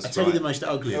 eyebrows, I tell you the right. most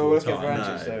ugly of Oh, all look at time.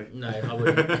 Vrancic. So. No, I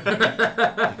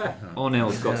wouldn't.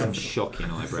 Onel's got some shocking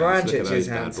eyebrows. Look Vrancic at is those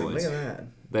bad handsome. Look boys. at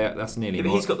that. That's nearly Yeah, but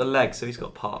more. he's got the legs, so he's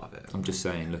got part of it. I'm just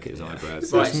saying, look at his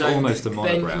eyebrows. Right, It's so almost a Ben,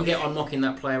 can monobrow. we get on knocking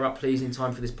that player up, please, in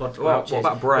time for this pod? What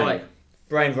about Brain? Right.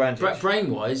 Brain Vrancic.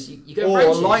 Brain-wise, you go Or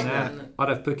Vrancic. like Nah, that. I'd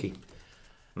have Pookie.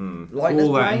 Lightness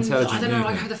All that brain. intelligence. I don't know. I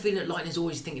movement. have the feeling that Lightner's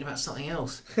always thinking about something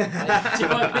else. Do you know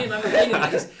what I mean? I have a feeling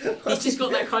like he's just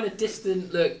got that kind of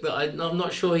distant look that I'm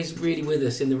not sure he's really with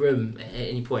us in the room at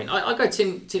any point. I go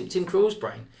Tim Krul's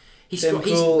brain. He Tim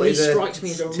Krul he is a- strikes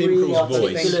me as a Tim really Krul's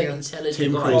voice. articulate, Tim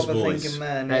intelligent guy. Krul's Proper voice. thinking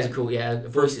man. That's Yeah. cool. Yeah, For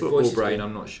his voice football is brain, good.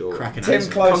 I'm not sure. Cracking Tim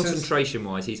accent. Close is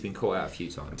Concentration-wise, he's been caught out a few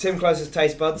times. Tim Close's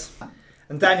taste buds.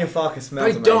 And Daniel Farke smells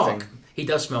Very amazing. dark. He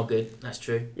does smell good. That's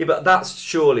true. Yeah, but that's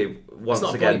surely, once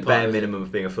not a again, body part, bare is it? minimum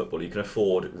of being a footballer. You can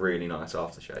afford really nice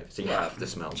aftershave, so you have to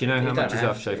smell. Do you know how You much don't his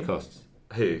have to. aftershave costs?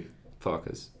 Who?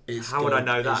 Farker's. It's How would I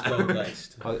know it's that?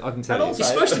 gold-laced. I can And tell you. also- It's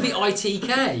supposed to be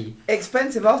ITK.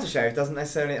 Expensive aftershave doesn't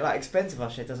necessarily expensive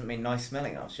aftershave doesn't mean nice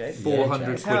smelling aftershave.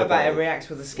 400 It's quid how a about it bottle. reacts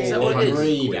with the Is skin. that what it is?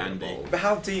 Agreed, Quid a Andy. bottle. But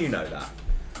how do you know that?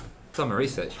 Done my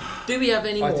research. Do we have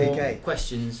any more ITK.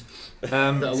 questions that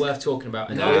are worth talking about?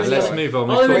 And No, let's move on.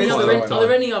 Are there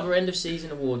We've any other end of season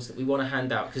awards that we want to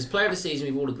hand out? Because player of the season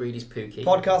we've all agreed is Pookie.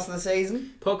 Podcast of the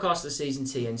season. Podcast of the season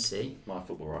TNC. My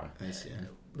football writer. ACN.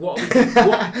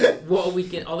 What are we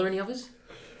getting? Are there any others?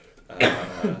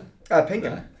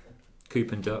 Pinkham.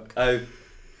 Coop and Duck. Oh,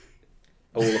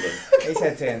 all of them. He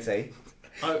said TNC.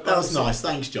 That was nice.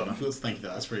 Thanks, John. I forgot to thank you for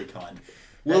that. That's very kind.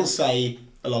 We'll say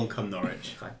Along Come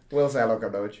Norwich. We'll say Along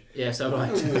Come Norwich. Yeah, so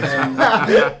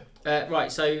right.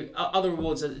 Right, so other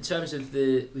awards in terms of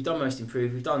we've done most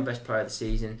improved, we've done best player of the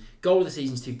season. Goal of the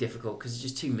season's too difficult because there's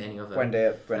just too many of them. Wendy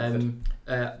at Brentford.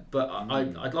 But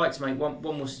I'd like to make one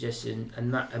more suggestion,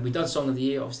 and we've done song of the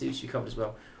year, obviously, which we covered as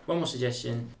well. One more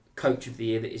suggestion: coach of the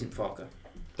year that isn't Farke.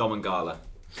 Domengala.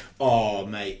 Oh,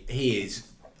 mate, he is.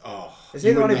 Oh, Is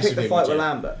he the one who picked the fight with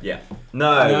Lambert? Yeah.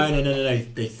 No. No.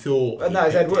 They thought. No,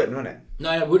 it's Ed Wood, wasn't it? No,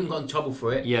 I wouldn't got in trouble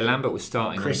for it. Yeah, Lambert was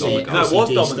starting. Chris, on Yeah. Dominic. No, it was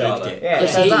RCD Domengala. stoked it. Yeah,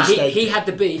 Yes, so that- he had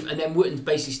the beef, and then Wooten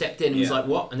basically stepped in and was Yeah. like,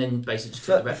 "What?" and then basically just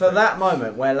took the For ref. that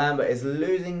moment where Lambert is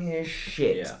losing his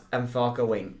shit Yeah. and Farke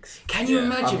winks. Can you Yeah.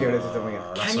 I'm imagine? giving it to Dominic.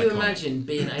 Can you imagine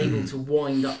being able to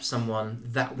wind up someone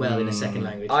that well in a second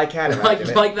language? I can imagine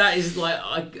it. Like that is like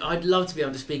I'd love to be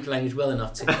able to speak a language well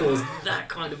enough to cause that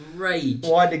kind of rage.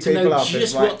 Winding To people know up is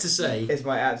just my- what to say It's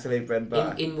my absolute bread and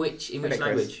butter. in which Isn't it, Chris?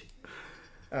 language.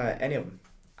 Any of them.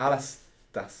 Alles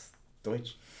das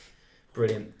Deutsch.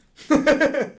 Brilliant.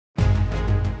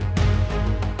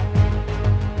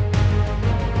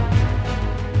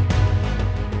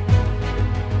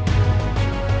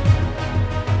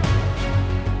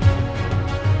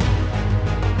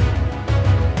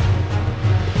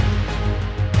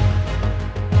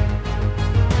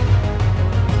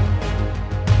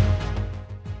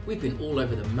 We've been all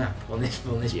over the map on this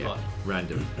pod.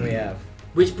 Random. We have.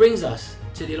 Which brings us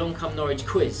to the Along Come Norwich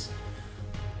quiz.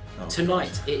 Oh,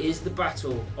 Tonight it is the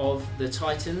battle of the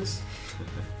Titans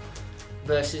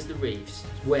versus the Reeves,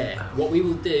 where what we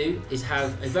will do is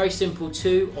have a very simple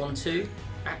 2-on-2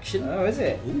 action. Oh, is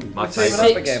it? My We're teaming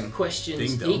favourite. up again. 6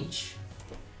 questions Ding dong. each.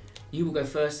 You will go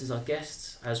first as our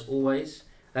guests, as always.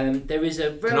 There is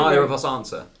a very Can either of us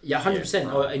answer? Yeah, 100%.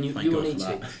 Yeah. Oh, and you Thank will God need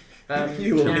for to.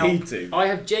 You will now, need to. I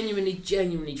have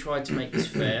genuinely tried to make this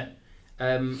fair.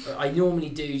 I normally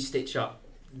do stitch up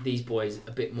these boys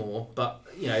a bit more, but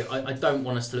you know, I don't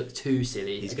want us to look too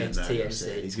silly He's against gonna murder us.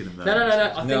 TNC. He's going to No. murder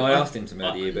us. I asked him to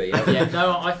murder you, but yeah. Yeah,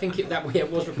 no, I think that was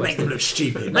Make requested. them look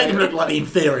stupid. Make them look like the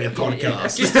inferior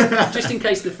podcast. Just in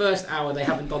case the first hour they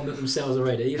haven't done that themselves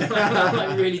already.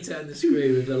 Like really turn the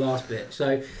screw with the last bit.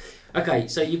 So, okay,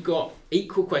 so you've got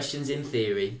equal questions in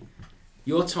theory.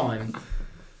 Your time,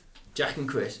 Jack and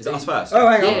Chris. Is that us first? Oh,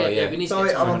 hang on. Yeah, we need to Sorry,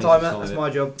 get I'm on time. timer. That's my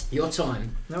job. Your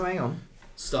time No, hang on.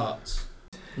 starts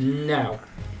now.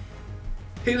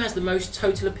 Who has the most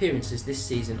total appearances this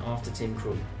season after Tim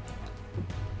Krul?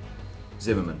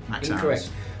 Zimmerman. Max Incorrect. Harris.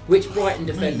 Which Brighton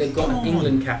defender got come an on.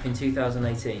 England cap in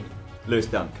 2018? Lewis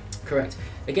Dunk. Correct.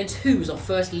 Against who was our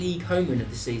first league home win of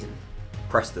the season?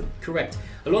 Preston. Correct.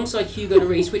 Alongside Hugo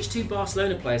Lloris, which two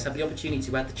Barcelona players have the opportunity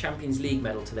to add the Champions League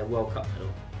medal to their World Cup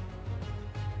medal?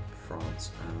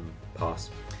 France. Pass.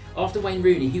 After Wayne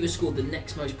Rooney, who has scored the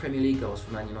next most Premier League goals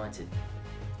for Man United?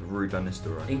 Ruud van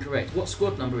Nistelrooy. Incorrect. What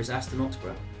squad number is Aston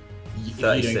Oxborough? If you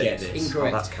don't 36. get this.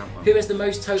 Incorrect. Oh, that's count one. Who has the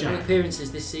most total Jack.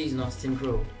 appearances this season after Tim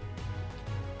Krul?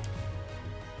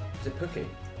 Is it Pookie?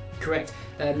 Correct.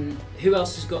 Who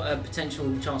else has got a potential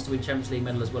chance to win Champions League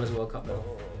medal as well as a World Cup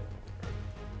medal?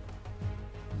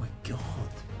 Oh my god.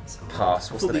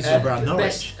 Pass. What's I the thought next these were one? about The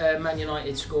Norwich. best Man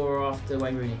United scorer after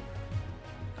Wayne Rooney.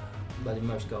 By the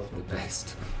most goals. The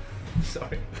best.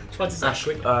 Sorry. Tried to say it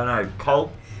quick. No.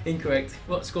 Cole. Incorrect.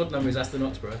 What squad number is Aston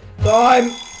Oxborough? Time!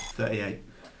 38.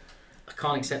 I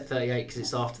can't accept 38 because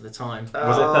it's after the time.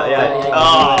 Was it 38? 38.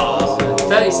 Oh.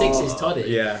 36 is Toddy.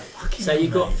 Yeah. So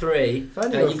you've got three.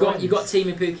 Only You we're got friends. Team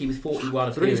and Pookie with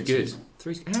 41 Three's appearances.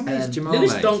 good. How many is Jamal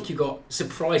Lewis made? Dunk you got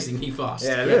surprisingly fast.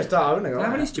 Yeah, Lewis Dunk, I wouldn't have How got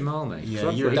many that. is Jamal made? Yeah, 'Cause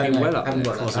I you're- thought Don't he'd been know. well up Haven't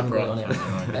there. got that. Closet Haven't got it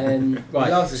brother. on it. He Right.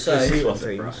 loves his So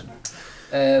Closet teams.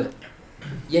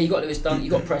 yeah, you got Lewis Dunk. You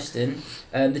got Preston.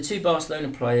 The two Barcelona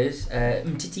players,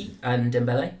 Mtiti and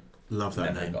Dembele. Love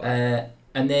that name.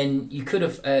 And then you could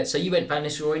have. So you went Van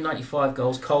Nistelrooy, 95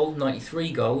 goals. Cole,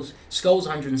 93 goals. Scholes,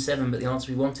 107. But the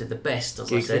answer we wanted, the best, as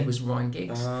I Giggsy. said, was Ryan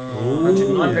Giggs. Ooh,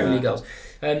 109 yeah. Premier League goals.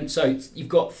 So you've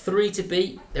got 3 to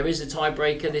beat. There is a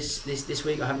tiebreaker this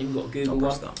week. I haven't even got a Google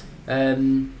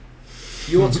one.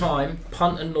 Your time,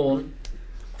 punt and lawn,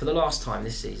 for the last time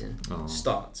this season, Oh.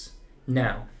 starts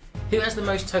now. Who has the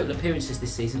most total appearances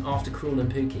this season after Krul and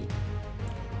Pookie?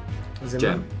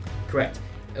 Gem. Correct.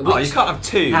 Oh, you can't have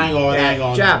two. Hang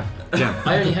on. Jam. Yeah.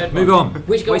 I only heard Move one. on.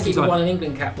 Which Wasting goalkeeper time. won an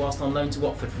England cap whilst on loan to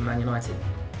Watford from Man United?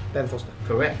 Ben Foster.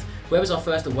 Correct. Where was our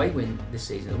first away win this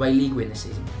season? Away league win this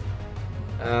season?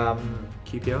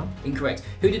 QPR? Incorrect.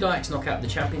 Who did Ajax knock out of the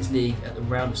Champions League at the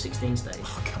round of 16 stage?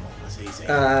 Oh, come on, that's easy.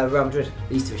 Real Madrid.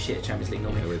 These two are shit at Champions League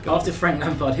normally. Yeah, we've got After Frank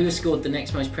Lampard, who has scored the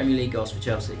next most Premier League goals for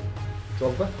Chelsea?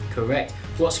 Drogba. Correct.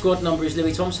 What squad number is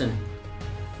Louis Thompson?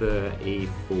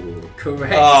 34.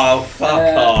 Correct. Oh,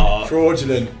 fuck off.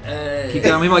 Fraudulent. Keep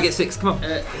going, we might get 6. Come on.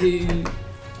 Who?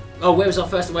 Oh, where was our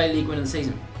first away league win of the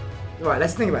season? Right,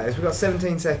 let's think about this. We've got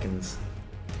 17 seconds.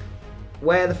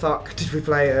 Where the fuck did we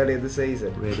play earlier this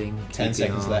season? Reading. 10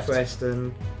 seconds left.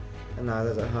 Preston. No,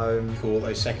 that's at home. Cool,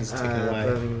 those seconds are ticking away.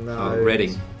 Birmingham, no. Oh,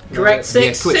 Reading. Correct.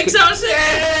 Six. Yeah, quick. 6 out of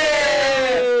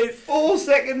 6. 4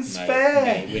 seconds spare.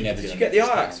 Mate, we're never Did you gonna get the miss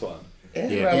that. Ajax one? Yeah.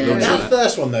 Yeah. That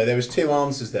first one though, there was 2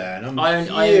 answers there, and I'm I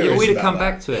furious Yeah, we'd have about come that.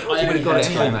 back to it. I We would only have got it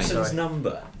had anyway, mate. Thompson's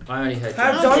number. I only heard.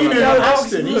 How Don't do you you know know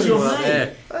Oxford? He's your Right.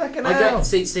 mate. Fucking I hell. don't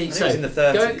see. I think it So was in the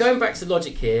 30s. going back to the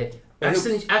logic here.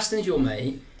 Aston's your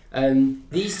mate.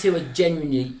 These two are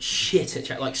genuinely shit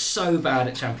at like so bad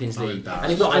at Champions Oh, League,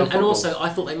 embarrassing. and also I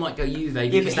thought they might go Juve. Yeah,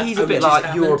 because but that he's a only bit just like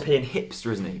happened. European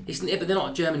hipster, isn't he? Yeah, but they're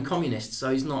not German communists,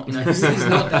 so he's not. He's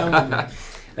not down with it.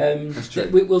 That's true.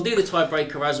 We'll do the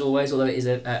tiebreaker as always, although it is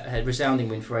a resounding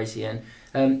win for ACN.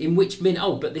 In which minute?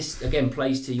 Oh, but this again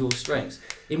plays to your strengths.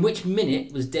 In which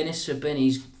minute was Dennis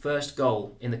Serbeni's first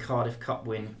goal in the Cardiff Cup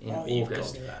win in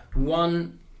August?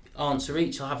 One answer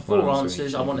each. I'll have 4 One answer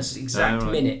answers. each. I want an exact No,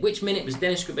 right. minute. Which minute was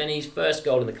Dennis Serbeni's first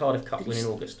goal in the Cardiff Cup win in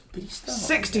August? Did he start?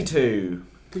 62.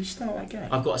 Did he start that game?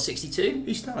 I've got a 62.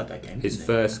 He started that game. His didn't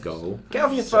first goal, Get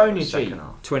off your phone, you Second cheat.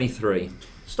 half. 23.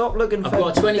 Stop looking I've for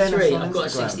got a 23. Dennis on I've got a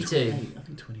Instagram. 62. he? I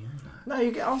think 28. No,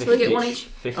 you get answer We each. get one each.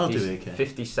 50, I'll do it, okay.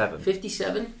 57.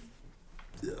 57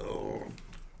 Oh,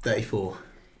 34.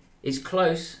 is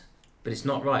close, but it's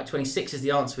not right. 26 is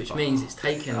the answer, which means it's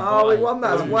taken. Oh, by we won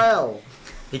that as one. well.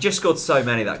 He just scored so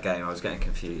many that game, I was getting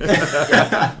confused.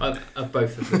 Of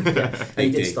both of them. Yeah. He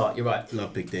Big did D. start. You're right.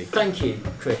 Love Big D. Thank you,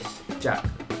 Chris, Jack,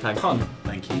 Thank you. Punt,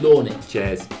 Thank you. Lorne.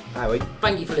 Cheers. Hi, we.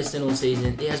 Thank you for listening all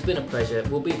season. It has been a pleasure.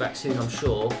 We'll be back soon, I'm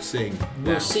sure. Sing.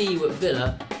 We'll Now. see you at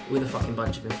Villa with a fucking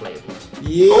bunch of inflatables.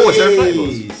 Yes. Oh, is there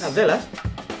inflatables? Villa?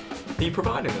 Are you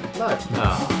providing them? No.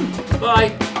 Ah.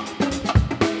 Bye.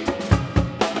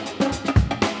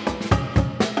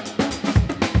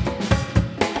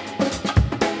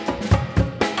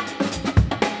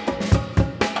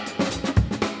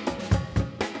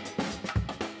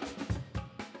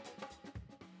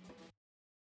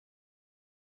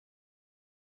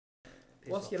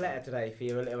 What's your letter today for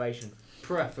your alliteration?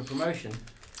 For promotion.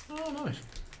 Oh, nice.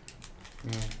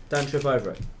 Don't trip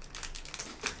over it.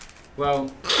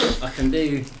 Well, I can do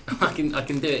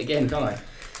it again, can't I?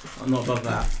 I'm not above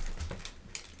that.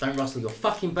 Don't rustle your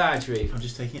fucking badge, Reeve. I'm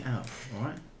just taking it out,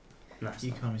 alright? No, it's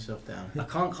You not. calm yourself down. I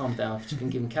can't calm down. I've just been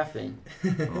given caffeine.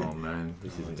 Oh man,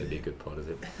 this isn't going to be a good pod, is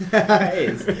it? It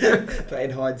is. But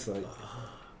in hindsight.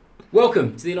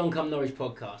 Welcome to the Along Come Norwich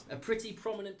podcast, a pretty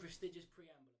prominent, prestigious preamble.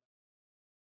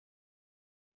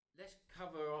 Let's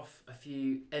cover off a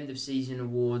few end of season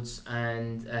awards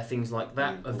and things like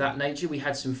that of that nature. We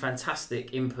had some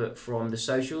fantastic input from the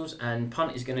socials, and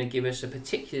Punt is going to give us a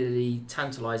particularly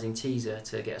tantalising teaser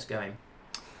to get us going.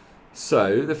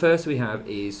 So, the first we have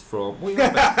is from... We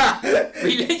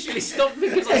literally stopped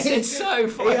because I said so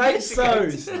 5 He minutes hates ago.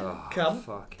 so's. Oh, Come.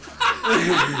 fuck. It's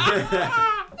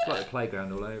like the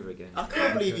playground all over again. I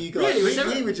can't believe you guys. Really? Was there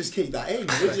we would just keep that in.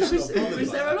 We're just Was, not bothered was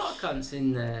by there that. a lot of cunts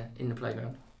in the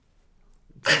playground?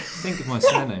 Think of my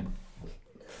surname.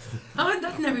 Oh,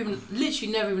 that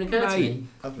literally never even occurred to me.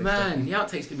 Lovely Man, the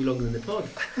outtakes could be longer than the pod.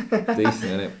 Decent,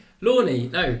 isn't it? Lorne,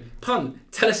 no, Punt,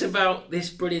 tell us about this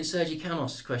brilliant Sergi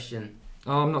Canos question.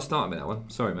 Oh, I'm not starting with that one.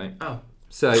 Sorry, mate. Oh.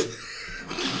 So,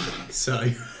 So,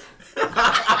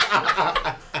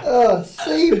 Oh,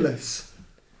 seamless.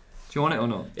 do you want it or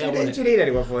not? Yeah, I want Do it. you need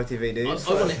anyone for TV, do you? I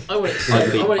want it. I want it so,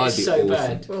 I'd be- I want it I'd be so awesome.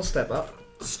 bad. We'll step up.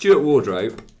 Stuart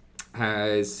Wardrobe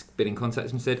has been in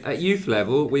contact and said, at youth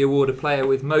level, we award a player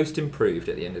with most improved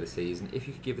at the end of the season. If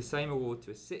you could give the same award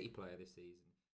to a City player this season,